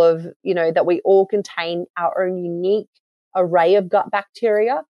role of, that we all contain our own unique array of gut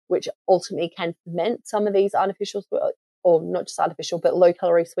bacteria, which ultimately can ferment some of these artificial, or not just artificial, but low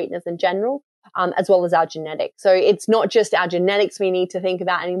calorie sweeteners in general, as well as our genetics. So it's not just our genetics we need to think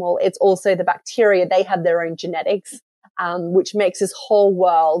about anymore. It's also the bacteria. They have their own genetics, which makes this whole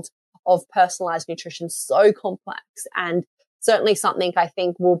world of personalized nutrition so complex, and certainly something I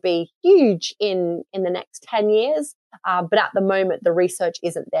think will be huge in the next 10 years. But at the moment, the research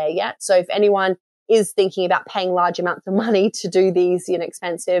isn't there yet. So if anyone is thinking about paying large amounts of money to do these,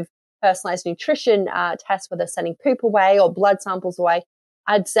 expensive personalized nutrition tests, whether sending poop away or blood samples away,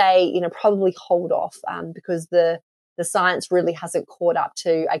 I'd say, probably hold off because the science really hasn't caught up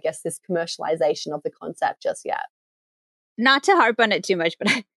to, I guess, this commercialization of the concept just yet. Not to harp on it too much, but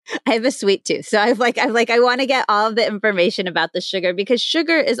I have a sweet tooth. So I want to get all of the information about the sugar because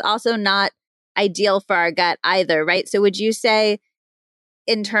sugar is also not ideal for our gut either, right? So would you say,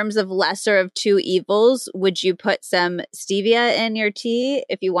 in terms of lesser of two evils, would you put some stevia in your tea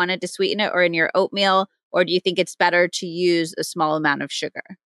if you wanted to sweeten it or in your oatmeal? Or do you think it's better to use a small amount of sugar?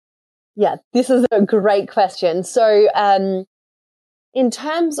 Yeah, this is a great question. So in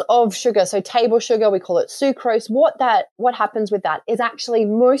terms of sugar, so table sugar, we call it sucrose. What happens with that is actually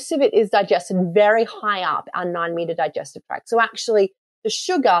most of it is digested very high up our 9-meter digestive tract. So actually the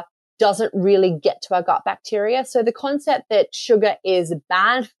sugar doesn't really get to our gut bacteria. So the concept that sugar is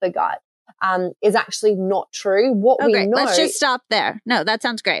bad for the gut is actually not true. What we know. Let's just stop there. No, that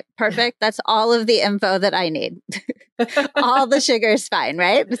sounds great. Perfect. That's all of the info that I need. All the sugar is fine,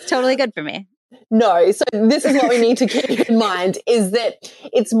 right? It's totally good for me. No. So this is what we need to keep in mind is that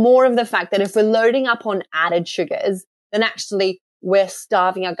it's more of the fact that if we're loading up on added sugars, then actually we're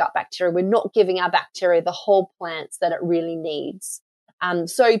starving our gut bacteria. We're not giving our bacteria the whole plants that it really needs.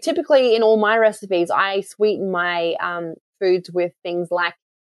 So typically in all my recipes, I sweeten my foods with things like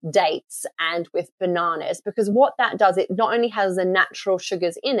dates and with bananas, because what that does, it not only has the natural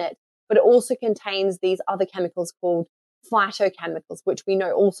sugars in it, but it also contains these other chemicals called phytochemicals, which we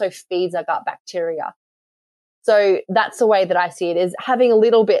know also feeds our gut bacteria. So that's the way that I see it, is having a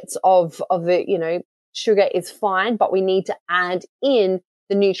little bits of the, sugar is fine, but we need to add in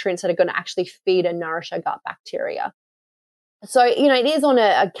the nutrients that are going to actually feed and nourish our gut bacteria. So, it is on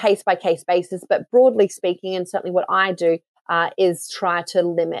a case-by-case basis, but broadly speaking, and certainly what I do is try to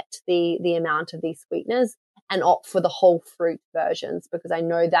limit the amount of these sweeteners and opt for the whole fruit versions, because I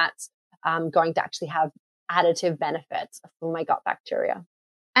know that's going to actually have additive benefits for my gut bacteria.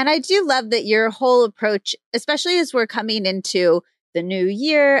 And I do love that your whole approach, especially as we're coming into the new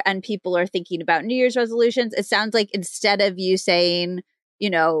year and people are thinking about New Year's resolutions, it sounds like instead of you saying,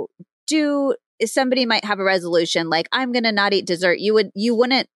 somebody might have a resolution like, I'm going to not eat dessert, you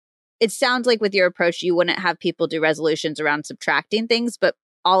wouldn't, it sounds like with your approach, you wouldn't have people do resolutions around subtracting things, but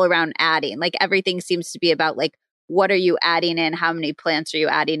all around adding. Like everything seems to be about like, what are you adding in? How many plants are you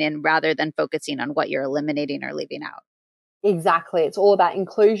adding in, rather than focusing on what you're eliminating or leaving out? Exactly. It's all about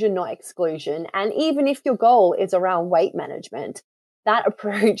inclusion, not exclusion. And even if your goal is around weight management, that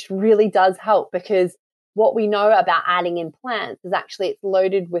approach really does help, because what we know about adding in plants is actually it's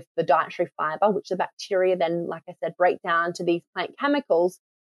loaded with the dietary fiber, which the bacteria then, like I said, break down to these plant chemicals,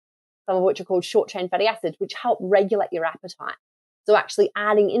 some of which are called short chain fatty acids, which help regulate your appetite. So actually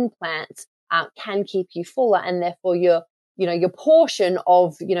adding in plants can keep you fuller, and therefore your portion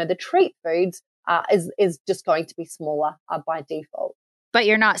of, the treat foods is just going to be smaller by default. But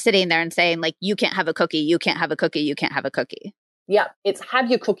you're not sitting there and saying like, you can't have a cookie, you can't have a cookie, you can't have a cookie. Yeah, it's have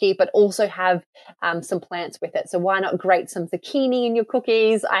your cookie, but also have some plants with it. So why not grate some zucchini in your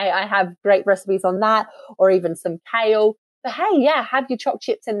cookies? I have great recipes on that, or even some kale. But hey, yeah, have your choc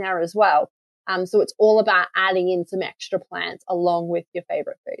chips in there as well. So it's all about adding in some extra plants along with your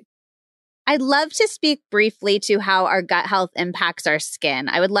favorite food. I'd love to speak briefly to how our gut health impacts our skin.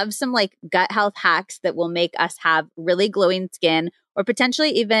 I would love some like gut health hacks that will make us have really glowing skin, or potentially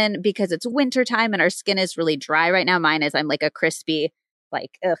even because it's wintertime and our skin is really dry right now. Mine is, I'm like a crispy,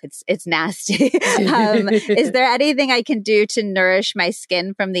 like, it's nasty. Is there anything I can do to nourish my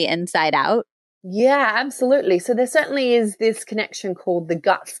skin from the inside out? Yeah, absolutely. So there certainly is this connection called the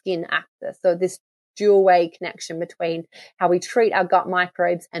gut-skin axis. So this dual-way connection between how we treat our gut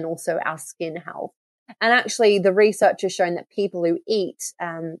microbes and also our skin health. And actually, the research has shown that people who eat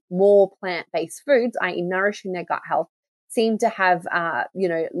more plant-based foods, i.e. nourishing their gut health, seem to have,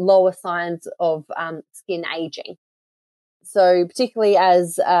 lower signs of skin aging. So particularly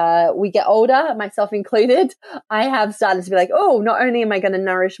as we get older, myself included, I have started to be like, oh, not only am I going to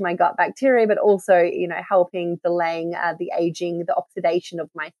nourish my gut bacteria, but also, helping delaying the aging, the oxidation of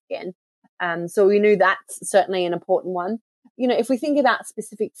my skin. So we knew that's certainly an important one. If we think about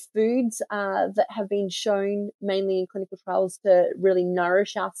specific foods that have been shown mainly in clinical trials to really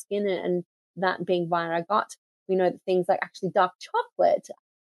nourish our skin, and that being via our gut, we know that things like actually dark chocolate,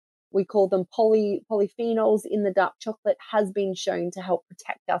 we call them polyphenols in the dark chocolate, has been shown to help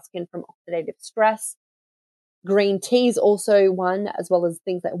protect our skin from oxidative stress. Green tea is also one, as well as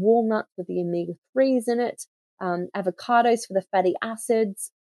things like walnuts with the omega-3s in it, avocados for the fatty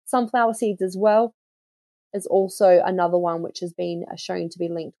acids, sunflower seeds as well is also another one which has been shown to be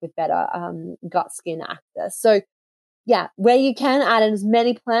linked with better gut skin access. So yeah, where you can, add in as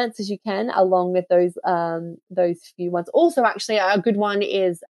many plants as you can along with those few ones. Also, actually, a good one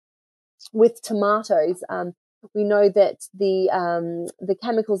is with tomatoes. We know that the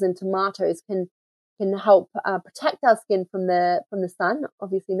chemicals in tomatoes can help protect our skin from the sun.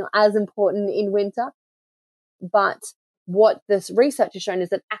 Obviously, not as important in winter, but what this research has shown is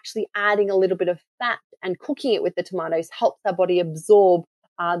that actually adding a little bit of fat and cooking it with the tomatoes helps our body absorb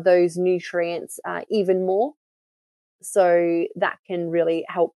those nutrients even more. So that can really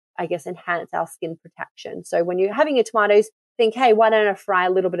help, I guess, enhance our skin protection. So when you're having your tomatoes, think, hey, why don't I fry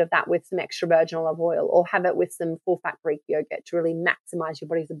a little bit of that with some extra virgin olive oil, or have it with some full-fat Greek yogurt to really maximize your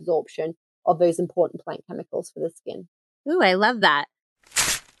body's absorption of those important plant chemicals for the skin. Ooh, I love that.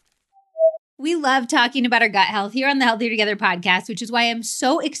 We love talking about our gut health here on the Healthier Together podcast, which is why I'm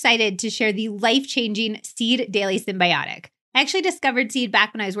so excited to share the life-changing Seed Daily Symbiotic. I actually discovered Seed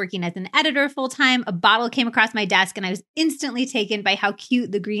back when I was working as an editor full-time. A bottle came across my desk and I was instantly taken by how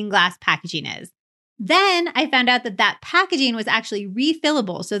cute the green glass packaging is. Then I found out that packaging was actually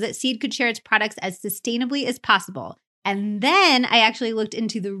refillable so that Seed could share its products as sustainably as possible. And then I actually looked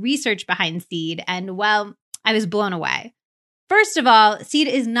into the research behind Seed, and well, I was blown away. First of all, Seed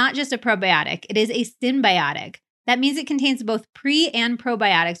is not just a probiotic, it is a symbiotic. That means it contains both pre and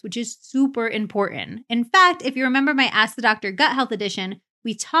probiotics, which is super important. In fact, if you remember my Ask the Doctor Gut Health edition,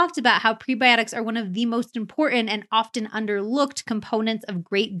 we talked about how prebiotics are one of the most important and often underlooked components of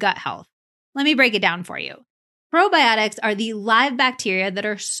great gut health. Let me break it down for you. Probiotics are the live bacteria that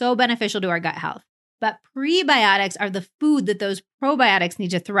are so beneficial to our gut health, but prebiotics are the food that those probiotics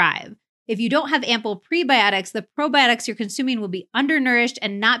need to thrive. If you don't have ample prebiotics, the probiotics you're consuming will be undernourished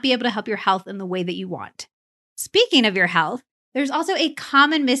and not be able to help your health in the way that you want. Speaking of your health, There's also a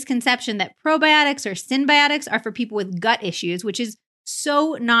common misconception that probiotics or symbiotics are for people with gut issues, which is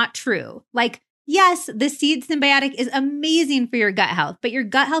so not true. Like, yes, the seed symbiotic is amazing for your gut health, but your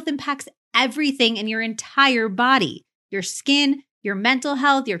gut health impacts everything in your entire body, your skin, your mental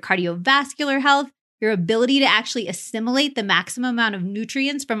health, your cardiovascular health, your ability to actually assimilate the maximum amount of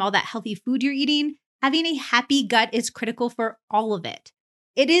nutrients from all that healthy food you're eating. Having a happy gut is critical for all of it.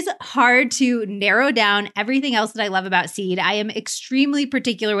 It is hard to narrow down everything else that I love about seed. I am extremely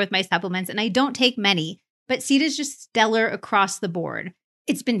particular with my supplements and I don't take many, but seed is just stellar across the board.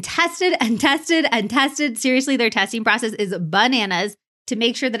 It's been tested and tested and tested. Seriously, their testing process is bananas to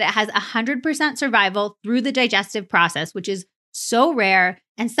make sure that it has 100% survival through the digestive process, which is so rare.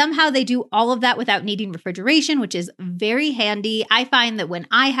 And somehow they do all of that without needing refrigeration, which is very handy. I find that when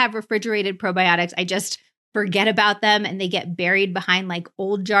I have refrigerated probiotics, I just forget about them and they get buried behind like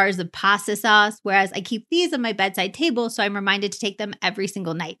old jars of pasta sauce, whereas I keep these on my bedside table so I'm reminded to take them every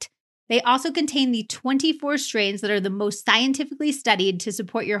single night. They also contain the 24 strains that are the most scientifically studied to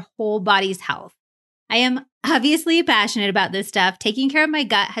support your whole body's health. I am obviously passionate about this stuff. Taking care of my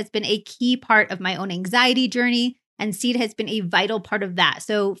gut has been a key part of my own anxiety journey, and seed has been a vital part of that.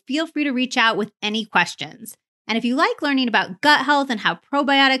 So feel free to reach out with any questions. And if you like learning about gut health and how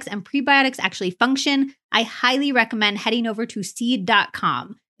probiotics and prebiotics actually function, I highly recommend heading over to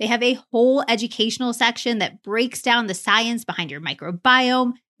seed.com. They have a whole educational section that breaks down the science behind your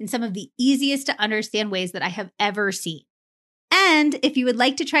microbiome in some of the easiest to understand ways that I have ever seen. And if you would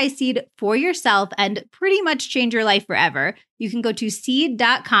like to try seed for yourself and pretty much change your life forever, you can go to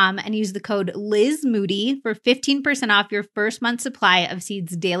seed.com and use the code LizMoody for 15% off your first month's supply of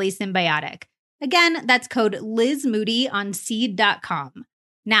Seed's Daily Symbiotic. Again, that's code LizMoody on seed.com.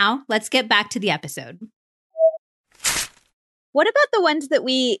 Now, let's get back to the episode. What about the ones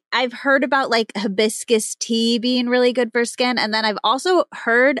that I've heard about, like hibiscus tea being really good for skin. And then I've also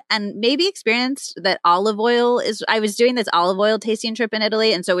heard and maybe experienced that I was doing this olive oil tasting trip in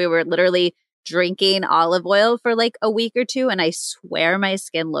Italy. And so we were literally drinking olive oil for like a week or two. And I swear my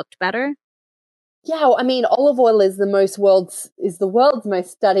skin looked better. Yeah, I mean, olive oil is the world's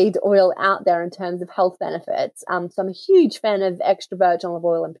most studied oil out there in terms of health benefits. So I'm a huge fan of extra virgin olive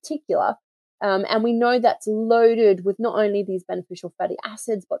oil in particular. And we know that's loaded with not only these beneficial fatty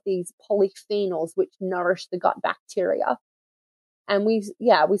acids, but these polyphenols, which nourish the gut bacteria. And we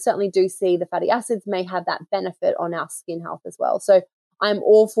certainly do see the fatty acids may have that benefit on our skin health as well. So I'm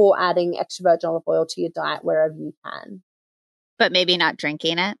all for adding extra virgin olive oil to your diet wherever you can. But maybe not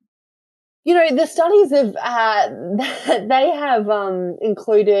drinking it. You know, the studies have, they have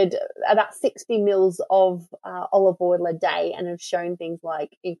included about 60 mils of olive oil a day and have shown things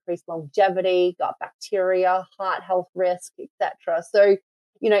like increased longevity, gut bacteria, heart health risk, etc. So,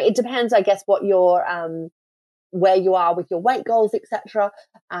 you know, it depends, I guess, what your where you are with your weight goals, etc.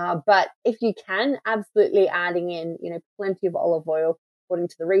 But if you can, absolutely adding in, you know, plenty of olive oil, according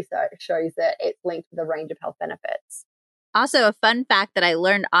to the research, shows that it's linked with a range of health benefits. Also, a fun fact that I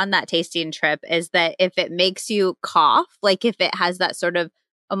learned on that tasting trip is that if it makes you cough, like if it has that sort of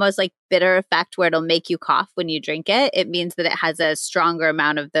almost like bitter effect where it'll make you cough when you drink it, it means that it has a stronger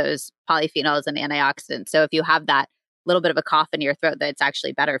amount of those polyphenols and antioxidants. So if you have that little bit of a cough in your throat, that it's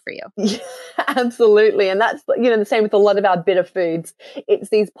actually better for you. Yeah, absolutely. And that's, you know, the same with a lot of our bitter foods. It's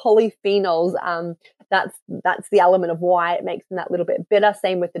these polyphenols. That's the element of why it makes them that little bit bitter.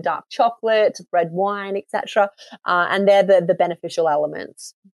 Same with the dark chocolate, red wine, etc. And they're the beneficial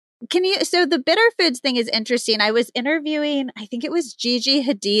elements. So the bitter foods thing is interesting. I was interviewing, I think it was Gigi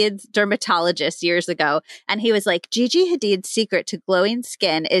Hadid's dermatologist years ago. And he was like, Gigi Hadid's secret to glowing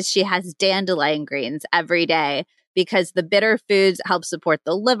skin is she has dandelion greens every day because the bitter foods help support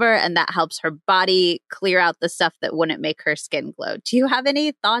the liver and that helps her body clear out the stuff that wouldn't make her skin glow. Do you have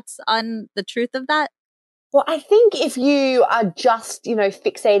any thoughts on the truth of that? Well, I think if you are just, you know,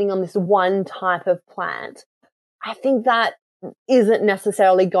 fixating on this one type of plant, I think that isn't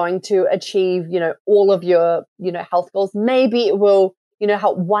necessarily going to achieve, you know, all of your, you know, health goals. Maybe it will, you know,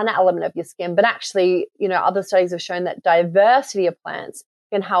 help one element of your skin, but actually, you know, other studies have shown that diversity of plants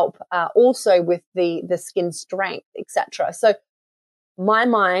can help also with the skin strength, etc. So in my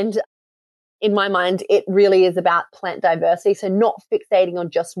mind, it really is about plant diversity. So not fixating on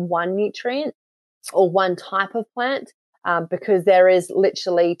just one nutrient or one type of plant, because there is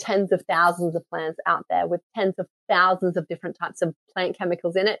literally tens of thousands of plants out there with tens of thousands of different types of plant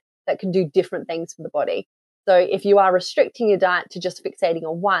chemicals in it that can do different things for the body. So if you are restricting your diet to just fixating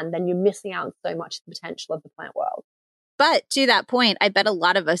on one, then you're missing out on so much of the potential of the plant world. But to that point, I bet a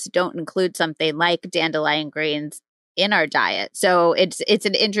lot of us don't include something like dandelion greens in our diet. So it's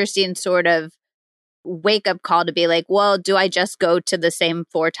an interesting sort of wake up call to be like, well, do I just go to the same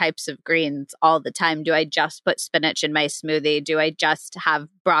 4 types of greens all the time? Do I just put spinach in my smoothie? Do I just have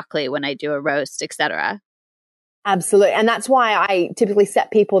broccoli when I do a roast, etc.? Absolutely. And that's why I typically set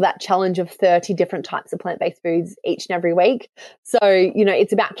people that challenge of 30 different types of plant-based foods each and every week. So,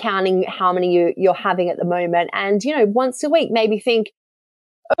 it's about counting how many you're having at the moment. And, once a week, maybe think,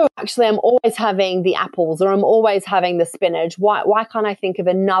 oh, actually, I'm always having the apples or I'm always having the spinach. Why can't I think of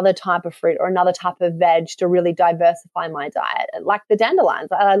another type of fruit or another type of veg to really diversify my diet? Like the dandelions.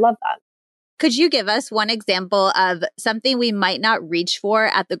 I love that. Could you give us one example of something we might not reach for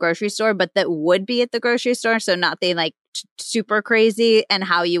at the grocery store, but that would be at the grocery store? So nothing like super crazy, and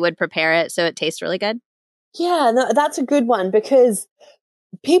how you would prepare it so it tastes really good? Yeah, no, that's a good one because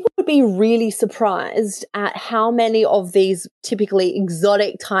people would be really surprised at how many of these typically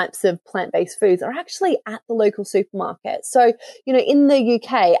exotic types of plant-based foods are actually at the local supermarket. So, in the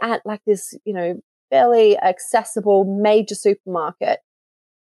UK, at like this, fairly accessible major supermarket,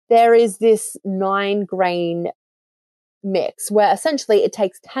 there is this 9-grain mix where essentially it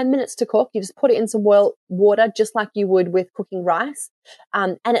takes 10 minutes to cook. You just put it in some water, just like you would with cooking rice.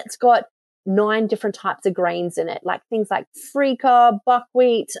 And it's got 9 different types of grains in it, like things like freekeh,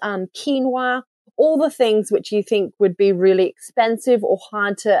 buckwheat, quinoa, all the things which you think would be really expensive or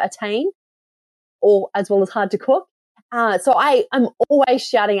hard to attain, or as well as hard to cook. So I'm always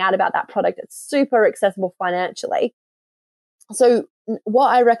shouting out about that product. It's super accessible financially. So what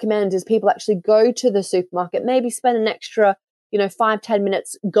I recommend is people actually go to the supermarket, maybe spend an extra, 5-10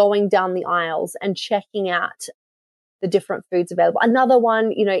 minutes going down the aisles and checking out the different foods available. Another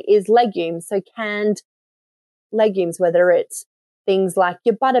one, is legumes. So canned legumes, whether it's things like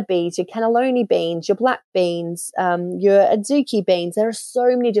your butter beans, your cannelloni beans, your black beans, your adzuki beans. There are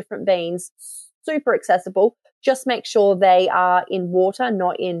so many different beans, super accessible. Just make sure they are in water,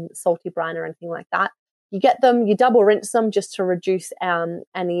 not in salty brine or anything like that. You get them, you double rinse them just to reduce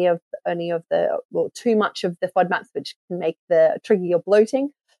any of too much of the FODMAPs, which can make the trigger your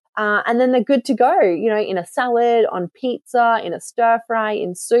bloating. And then they're good to go, in a salad, on pizza, in a stir fry,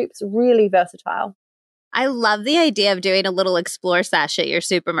 in soups, really versatile. I love the idea of doing a little explore sesh at your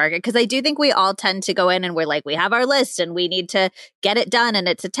supermarket, because I do think we all tend to go in and we're like, we have our list and we need to get it done and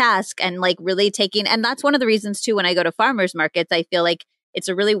it's a task, and like really taking, and that's one of the reasons too, when I go to farmers markets, I feel like it's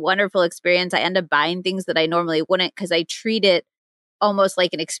a really wonderful experience. I end up buying things that I normally wouldn't because I treat it almost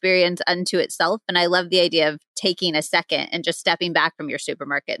like an experience unto itself. And I love the idea of taking a second and just stepping back from your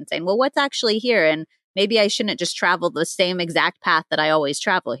supermarket and saying, well, what's actually here? And maybe I shouldn't just travel the same exact path that I always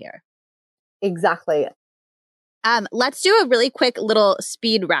travel here. Exactly. Let's do a really quick little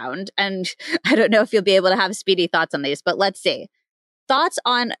speed round. And I don't know if you'll be able to have speedy thoughts on these, but let's see. Thoughts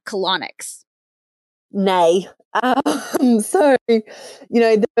on colonics? Nay. So,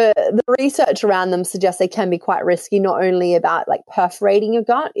 the research around them suggests they can be quite risky, not only about like perforating your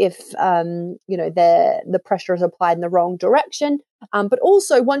gut if, the pressure is applied in the wrong direction, but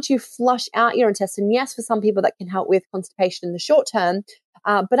also once you flush out your intestine, yes, for some people that can help with constipation in the short term,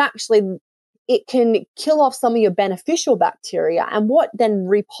 but actually it can kill off some of your beneficial bacteria. And what then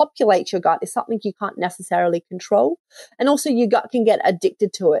repopulates your gut is something you can't necessarily control. And also your gut can get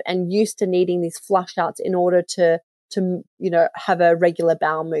addicted to it and used to needing these flush outs in order to have a regular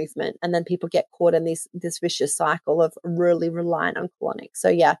bowel movement. And then people get caught in this vicious cycle of really relying on colonic. So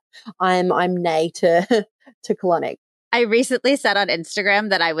yeah, I'm nay to colonic. I recently said on Instagram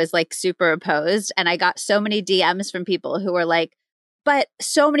that I was like super opposed, and I got so many DMs from people who were like, but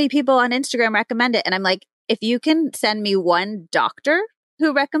so many people on Instagram recommend it. And I'm like, if you can send me one doctor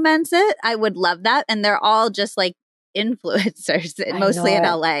who recommends it, I would love that. And they're all just like influencers, mostly in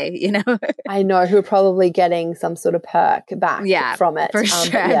LA, I know, who are probably getting some sort of perk back from it. For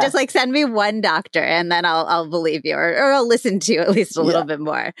sure. Yeah. Just like send me one doctor and then I'll believe you, or I'll listen to you at least a little bit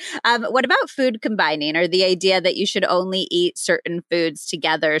more. What about food combining, or the idea that you should only eat certain foods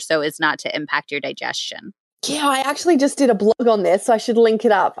together so as not to impact your digestion? Yeah, I actually just did a blog on this, so I should link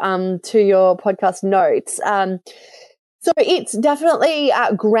it up to your podcast notes. So it's definitely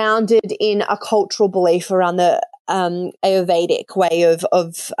grounded in a cultural belief around the Ayurvedic way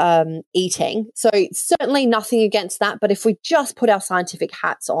of eating. So certainly nothing against that. But if we just put our scientific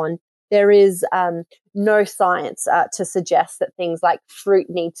hats on, there is no science to suggest that things like fruit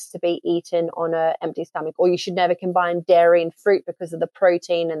needs to be eaten on an empty stomach, or you should never combine dairy and fruit because of the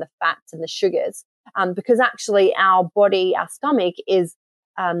protein and the fats and the sugars. Because actually our body, our stomach is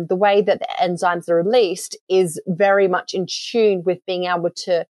the way that the enzymes are released is very much in tune with being able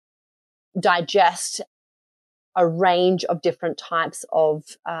to digest a range of different types of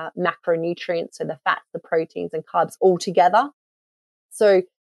macronutrients, so the fats, the proteins and carbs all together. So,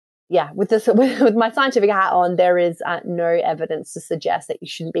 yeah, with this, with my scientific hat on, there is no evidence to suggest that you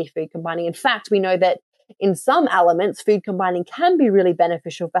shouldn't be food combining. In fact, we know that in some elements, food combining can be really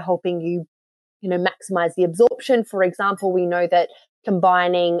beneficial for helping you, maximize the absorption. For example, we know that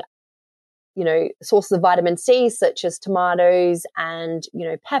combining, sources of vitamin C, such as tomatoes and,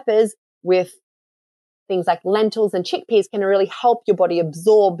 peppers, with things like lentils and chickpeas can really help your body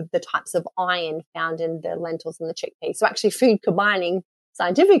absorb the types of iron found in the lentils and the chickpeas. So actually food combining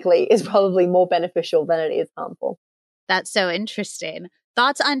scientifically is probably more beneficial than it is harmful. That's so interesting.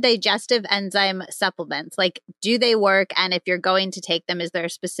 Thoughts on digestive enzyme supplements? Like, do they work? And if you're going to take them, is there a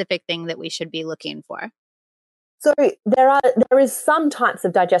specific thing that we should be looking for? So there is some types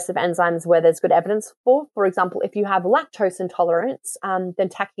of digestive enzymes where there's good evidence for. For example, if you have lactose intolerance, then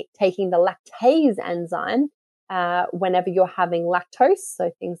taking the lactase enzyme whenever you're having lactose,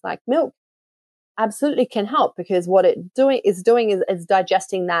 so things like milk, absolutely can help, because what it is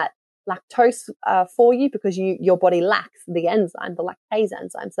digesting that lactose for you, because your body lacks the enzyme, the lactase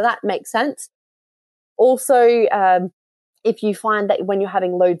enzyme. So that makes sense. Also, if you find that when you're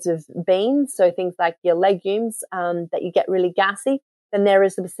having loads of beans, so things like your legumes, that you get really gassy, then there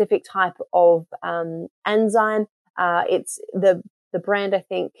is a specific type of enzyme. It's the brand, I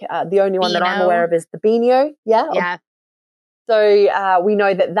think, the only one that I'm aware of is the Beano. Yeah. So we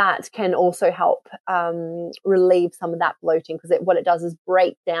know that can also help relieve some of that bloating, because what it does is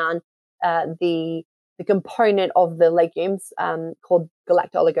break down the component of the legumes called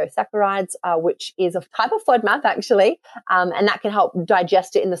galacto-oligosaccharides, which is a type of FODMAP actually, and that can help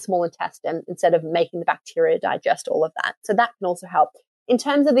digest it in the small intestine instead of making the bacteria digest all of that. So that can also help. In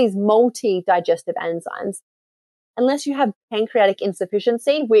terms of these multi-digestive enzymes, unless you have pancreatic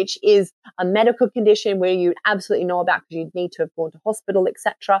insufficiency, which is a medical condition where you absolutely know about because you'd need to have gone to hospital,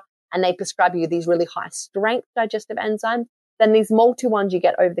 etc., and they prescribe you these really high strength digestive enzymes, then these multi ones you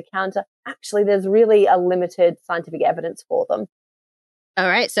get over the counter, actually there's really a limited scientific evidence for them. All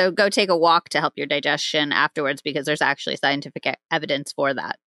right. So go take a walk to help your digestion afterwards, because there's actually scientific evidence for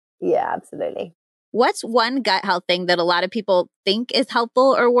that. Yeah, absolutely. What's one gut health thing that a lot of people think is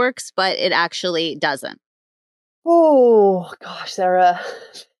helpful or works, but it actually doesn't? Oh, gosh, there are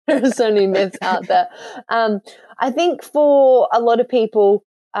so many myths out there. I think for a lot of people,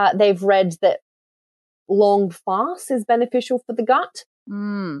 they've read that long fast is beneficial for the gut.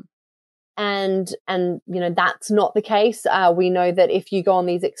 And that's not the case. We know that if you go on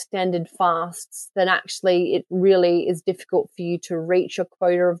these extended fasts, then actually it really is difficult for you to reach your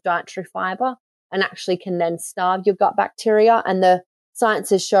quota of dietary fiber, and actually can then starve your gut bacteria. And the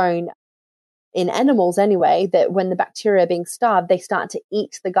science has shown in animals anyway, that when the bacteria are being starved, they start to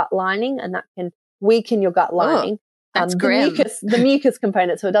eat the gut lining, and that can weaken your gut lining. That's grim. The mucus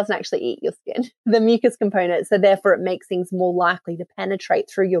component, so it doesn't actually eat your skin. The mucus component, so therefore it makes things more likely to penetrate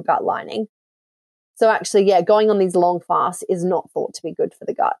through your gut lining. So actually, yeah, going on these long fasts is not thought to be good for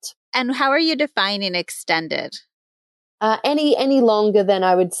the gut. And how are you defining extended? Any longer than,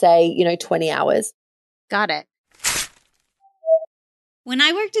 I would say, 20 hours. Got it. When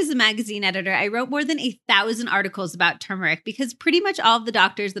I worked as a magazine editor, I wrote more than 1,000 articles about turmeric because pretty much all of the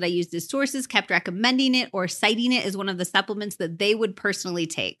doctors that I used as sources kept recommending it or citing it as one of the supplements that they would personally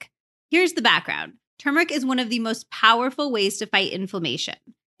take. Here's the background. Turmeric is one of the most powerful ways to fight inflammation.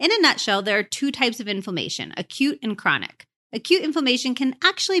 In a nutshell, there are two types of inflammation, acute and chronic. Acute inflammation can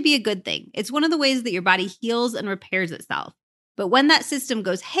actually be a good thing. It's one of the ways that your body heals and repairs itself. But when that system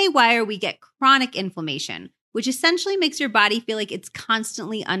goes haywire, we get chronic inflammation, which essentially makes your body feel like it's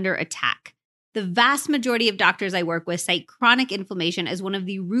constantly under attack. The vast majority of doctors I work with cite chronic inflammation as one of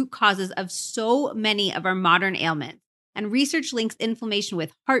the root causes of so many of our modern ailments. And research links inflammation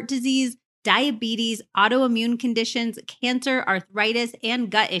with heart disease, diabetes, autoimmune conditions, cancer, arthritis, and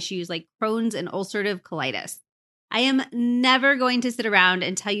gut issues like Crohn's and ulcerative colitis. I am never going to sit around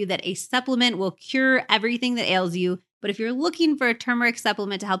and tell you that a supplement will cure everything that ails you, but if you're looking for a turmeric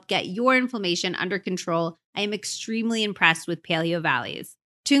supplement to help get your inflammation under control, I am extremely impressed with Paleo Valley's.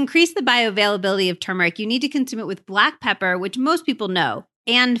 To increase the bioavailability of turmeric, you need to consume it with black pepper, which most people know,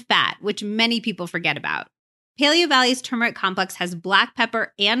 and fat, which many people forget about. Paleo Valley's turmeric complex has black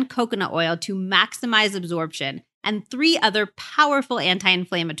pepper and coconut oil to maximize absorption, and 3 other powerful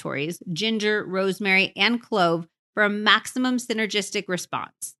anti-inflammatories, ginger, rosemary, and clove, for a maximum synergistic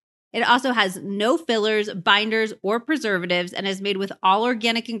response. It also has no fillers, binders, or preservatives, and is made with all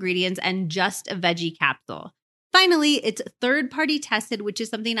organic ingredients and just a veggie capsule. Finally, it's third-party tested, which is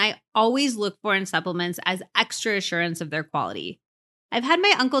something I always look for in supplements as extra assurance of their quality. I've had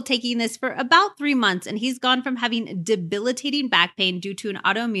my uncle taking this for about 3 months, and he's gone from having debilitating back pain due to an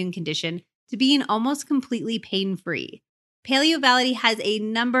autoimmune condition to being almost completely pain-free. Paleo Valley has a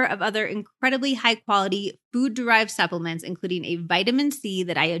number of other incredibly high-quality food-derived supplements, including a vitamin C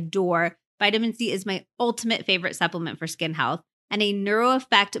that I adore. Vitamin C is my ultimate favorite supplement for skin health, and a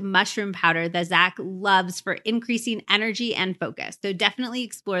NeuroEffect mushroom powder that Zach loves for increasing energy and focus. So definitely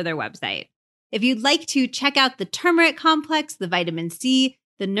explore their website. If you'd like to check out the turmeric complex, the vitamin C,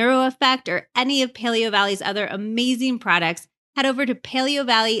 the NeuroEffect, or any of Paleo Valley's other amazing products, head over to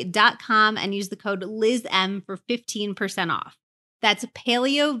paleovalley.com and use the code LizM for 15% off. That's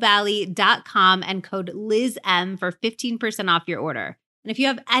paleovalley.com and code LizM for 15% off your order. And if you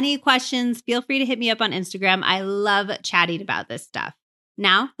have any questions, feel free to hit me up on Instagram. I love chatting about this stuff.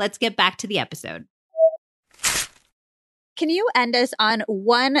 Now, let's get back to the episode. Can you end us on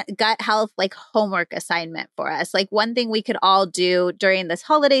one gut health homework assignment for us? Like one thing we could all do during this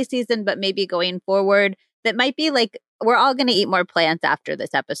holiday season, but maybe going forward that might be we're all going to eat more plants after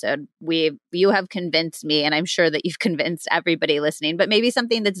this episode. You have convinced me, and I'm sure that you've convinced everybody listening, but maybe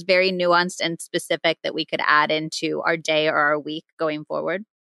something that's very nuanced and specific that we could add into our day or our week going forward.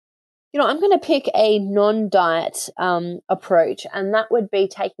 I'm going to pick a non-diet approach, and that would be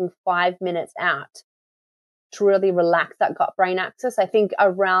taking 5 minutes out to really relax that gut-brain axis. I think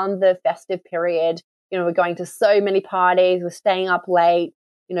around the festive period, we're going to so many parties, we're staying up late,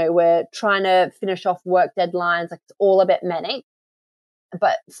 we're trying to finish off work deadlines, it's all a bit manic.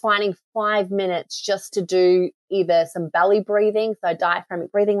 But finding 5 minutes just to do either some belly breathing, so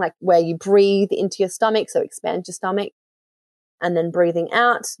diaphragmatic breathing, like where you breathe into your stomach, so expand your stomach, and then breathing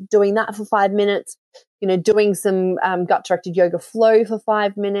out, doing that for 5 minutes, doing some gut-directed yoga flow for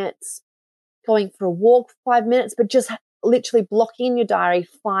 5 minutes, going for a walk for 5 minutes, but just literally blocking in your diary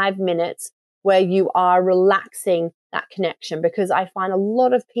 5 minutes where you are relaxing that connection. Because I find a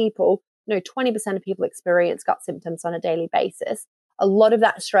lot of people, 20% of people experience gut symptoms on a daily basis. A lot of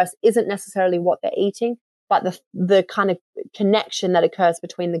that stress isn't necessarily what they're eating, but the kind of connection that occurs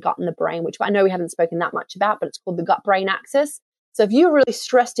between the gut and the brain, which I know we haven't spoken that much about, but it's called the gut-brain axis. So if you're really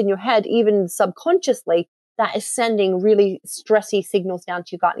stressed in your head, even subconsciously, that is sending really stressy signals down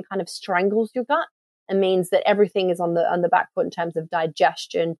to your gut and kind of strangles your gut and means that everything is on the back foot in terms of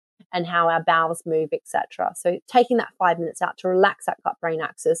digestion and how our bowels move, etc. So taking that 5 minutes out to relax that gut-brain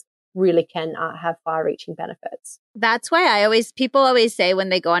axis really can have far-reaching benefits. That's why people always say when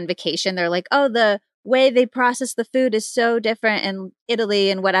they go on vacation, they're like, oh, the way they process the food is so different in Italy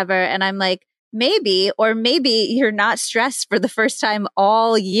and whatever. And I'm like, maybe you're not stressed for the first time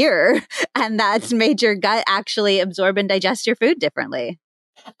all year, and that's made your gut actually absorb and digest your food differently.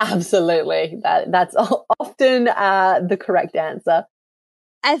 Absolutely. That's often the correct answer.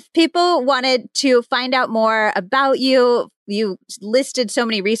 If people wanted to find out more about you listed so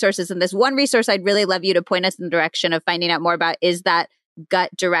many resources, and this one resource I'd really love you to point us in the direction of finding out more about is that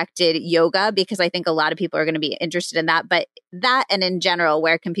gut-directed yoga, because I think a lot of people are going to be interested in that. But that, and in general,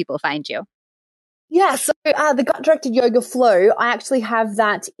 where can people find you? Yeah, so the gut-directed yoga flow, I actually have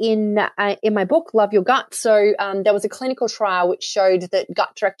that in my book, Love Your Gut. So there was a clinical trial which showed that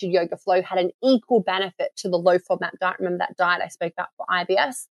gut-directed yoga flow had an equal benefit to the low-FODMAP diet. Remember that diet I spoke about for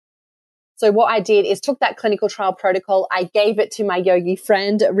IBS? So what I did is took that clinical trial protocol, I gave it to my yogi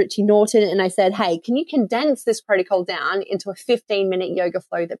friend, Richie Norton, and I said, hey, can you condense this protocol down into a 15-minute yoga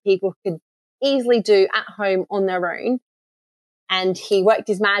flow that people could easily do at home on their own? And he worked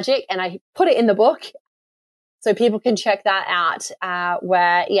his magic, and I put it in the book so people can check that out,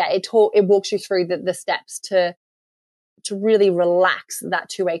 where, it walks you through the steps to really relax that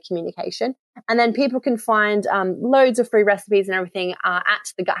two-way communication. And then people can find loads of free recipes and everything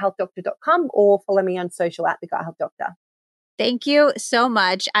at theguthealthdoctor.com, or follow me on social at theguthealthdoctor. Thank you so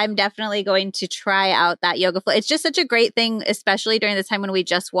much. I'm definitely going to try out that yoga flow. It's just such a great thing, especially during the time when we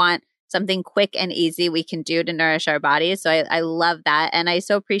just want something quick and easy we can do to nourish our bodies. So I love that. And I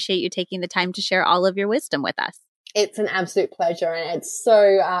so appreciate you taking the time to share all of your wisdom with us. It's an absolute pleasure. And it's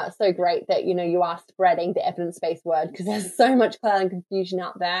so great that, you are spreading the evidence-based word, because there's so much cloud and confusion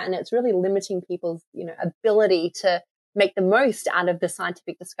out there. And it's really limiting people's, ability to make the most out of the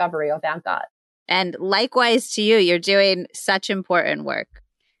scientific discovery of our gut. And likewise to you, you're doing such important work.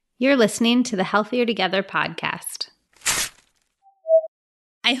 You're listening to the Healthier Together podcast.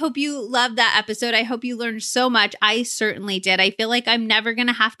 I hope you loved that episode. I hope you learned so much. I certainly did. I feel like I'm never going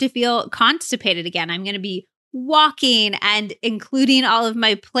to have to feel constipated again. I'm going to be walking and including all of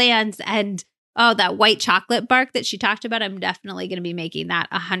my plans, and that white chocolate bark that she talked about, I'm definitely going to be making that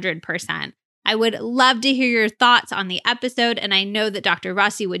 100%. I would love to hear your thoughts on the episode, and I know that Dr.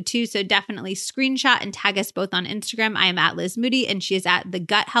 Rossi would too, so definitely screenshot and tag us both on Instagram. I am at Liz Moody, and she is at The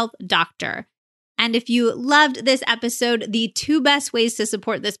Gut Health Doctor. And if you loved this episode, the two best ways to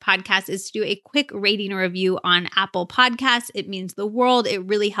support this podcast is to do a quick rating or review on Apple Podcasts. It means the world. It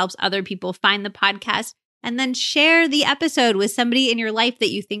really helps other people find the podcast. And then share the episode with somebody in your life that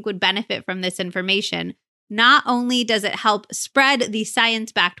you think would benefit from this information. Not only does it help spread the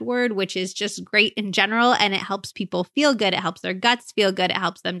science-backed word, which is just great in general, and it helps people feel good, it helps their guts feel good, it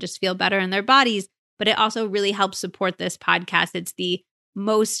helps them just feel better in their bodies, but it also really helps support this podcast. It's the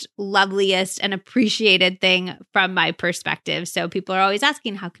most loveliest and appreciated thing from my perspective. So people are always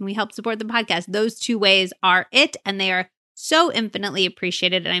asking, how can we help support the podcast? Those two ways are it, and they are so infinitely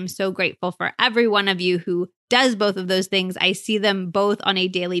appreciated. And I'm so grateful for every one of you who does both of those things. I see them both on a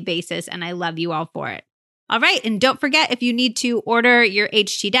daily basis, and I love you all for it. All right. And don't forget, if you need to order your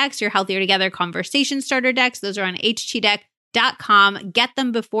HT decks, your Healthier Together conversation starter decks, those are on htdeck.com. Get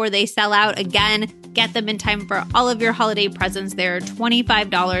them before they sell out. Again, get them in time for all of your holiday presents. They're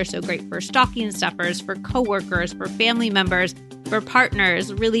 $25, so great for stocking stuffers, for coworkers, for family members, for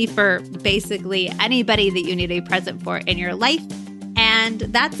partners, really for basically anybody that you need a present for in your life. And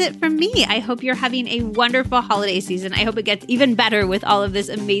that's it from me. I hope you're having a wonderful holiday season. I hope it gets even better with all of this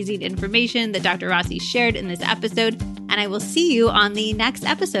amazing information that Dr. Rossi shared in this episode. And I will see you on the next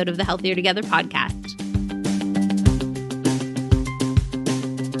episode of the Healthier Together podcast.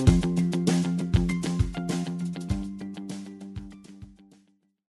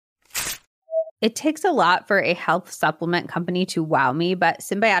 It takes a lot for a health supplement company to wow me, but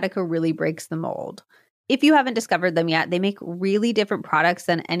Symbiotica really breaks the mold. If you haven't discovered them yet, they make really different products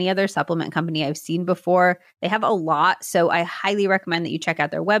than any other supplement company I've seen before. They have a lot, so I highly recommend that you check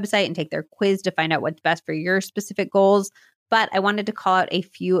out their website and take their quiz to find out what's best for your specific goals. But I wanted to call out a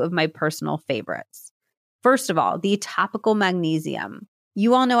few of my personal favorites. First of all, the topical magnesium.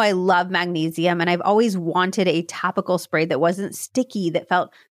 You all know I love magnesium, and I've always wanted a topical spray that wasn't sticky, that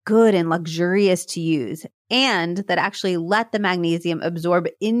felt good and luxurious to use, and that actually let the magnesium absorb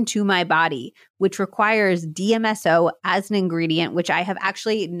into my body, which requires DMSO as an ingredient, which I have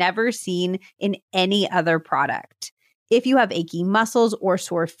actually never seen in any other product. If you have achy muscles or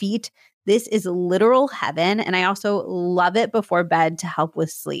sore feet, this is literal heaven, and I also love it before bed to help with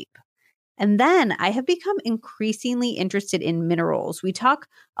sleep. And then I have become increasingly interested in minerals. We talk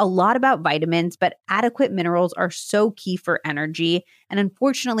a lot about vitamins, but adequate minerals are so key for energy. And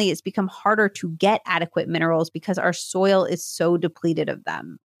unfortunately, it's become harder to get adequate minerals because our soil is so depleted of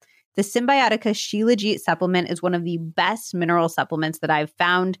them. The Symbiotica Shilajit supplement is one of the best mineral supplements that I've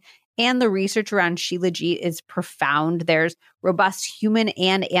found. And the research around Shilajit is profound. There's robust human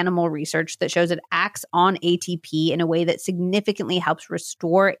and animal research that shows it acts on ATP in a way that significantly helps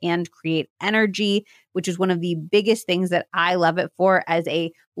restore and create energy, which is one of the biggest things that I love it for as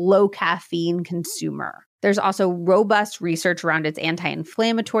a low caffeine consumer. There's also robust research around its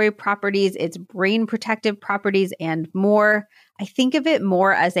anti-inflammatory properties, its brain protective properties, and more. I think of it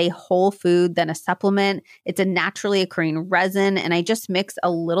more as a whole food than a supplement. It's a naturally occurring resin, and I just mix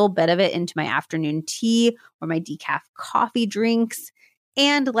a little bit of it into my afternoon tea or my decaf coffee drinks.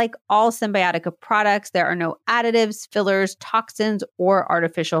 And like all Symbiotica products, there are no additives, fillers, toxins, or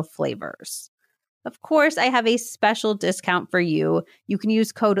artificial flavors. Of course, I have a special discount for you. You can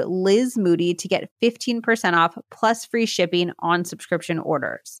use code LizMoody to get 15% off plus free shipping on subscription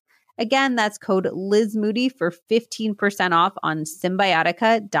orders. Again, that's code LizMoody for 15% off on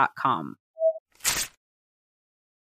Symbiotica.com.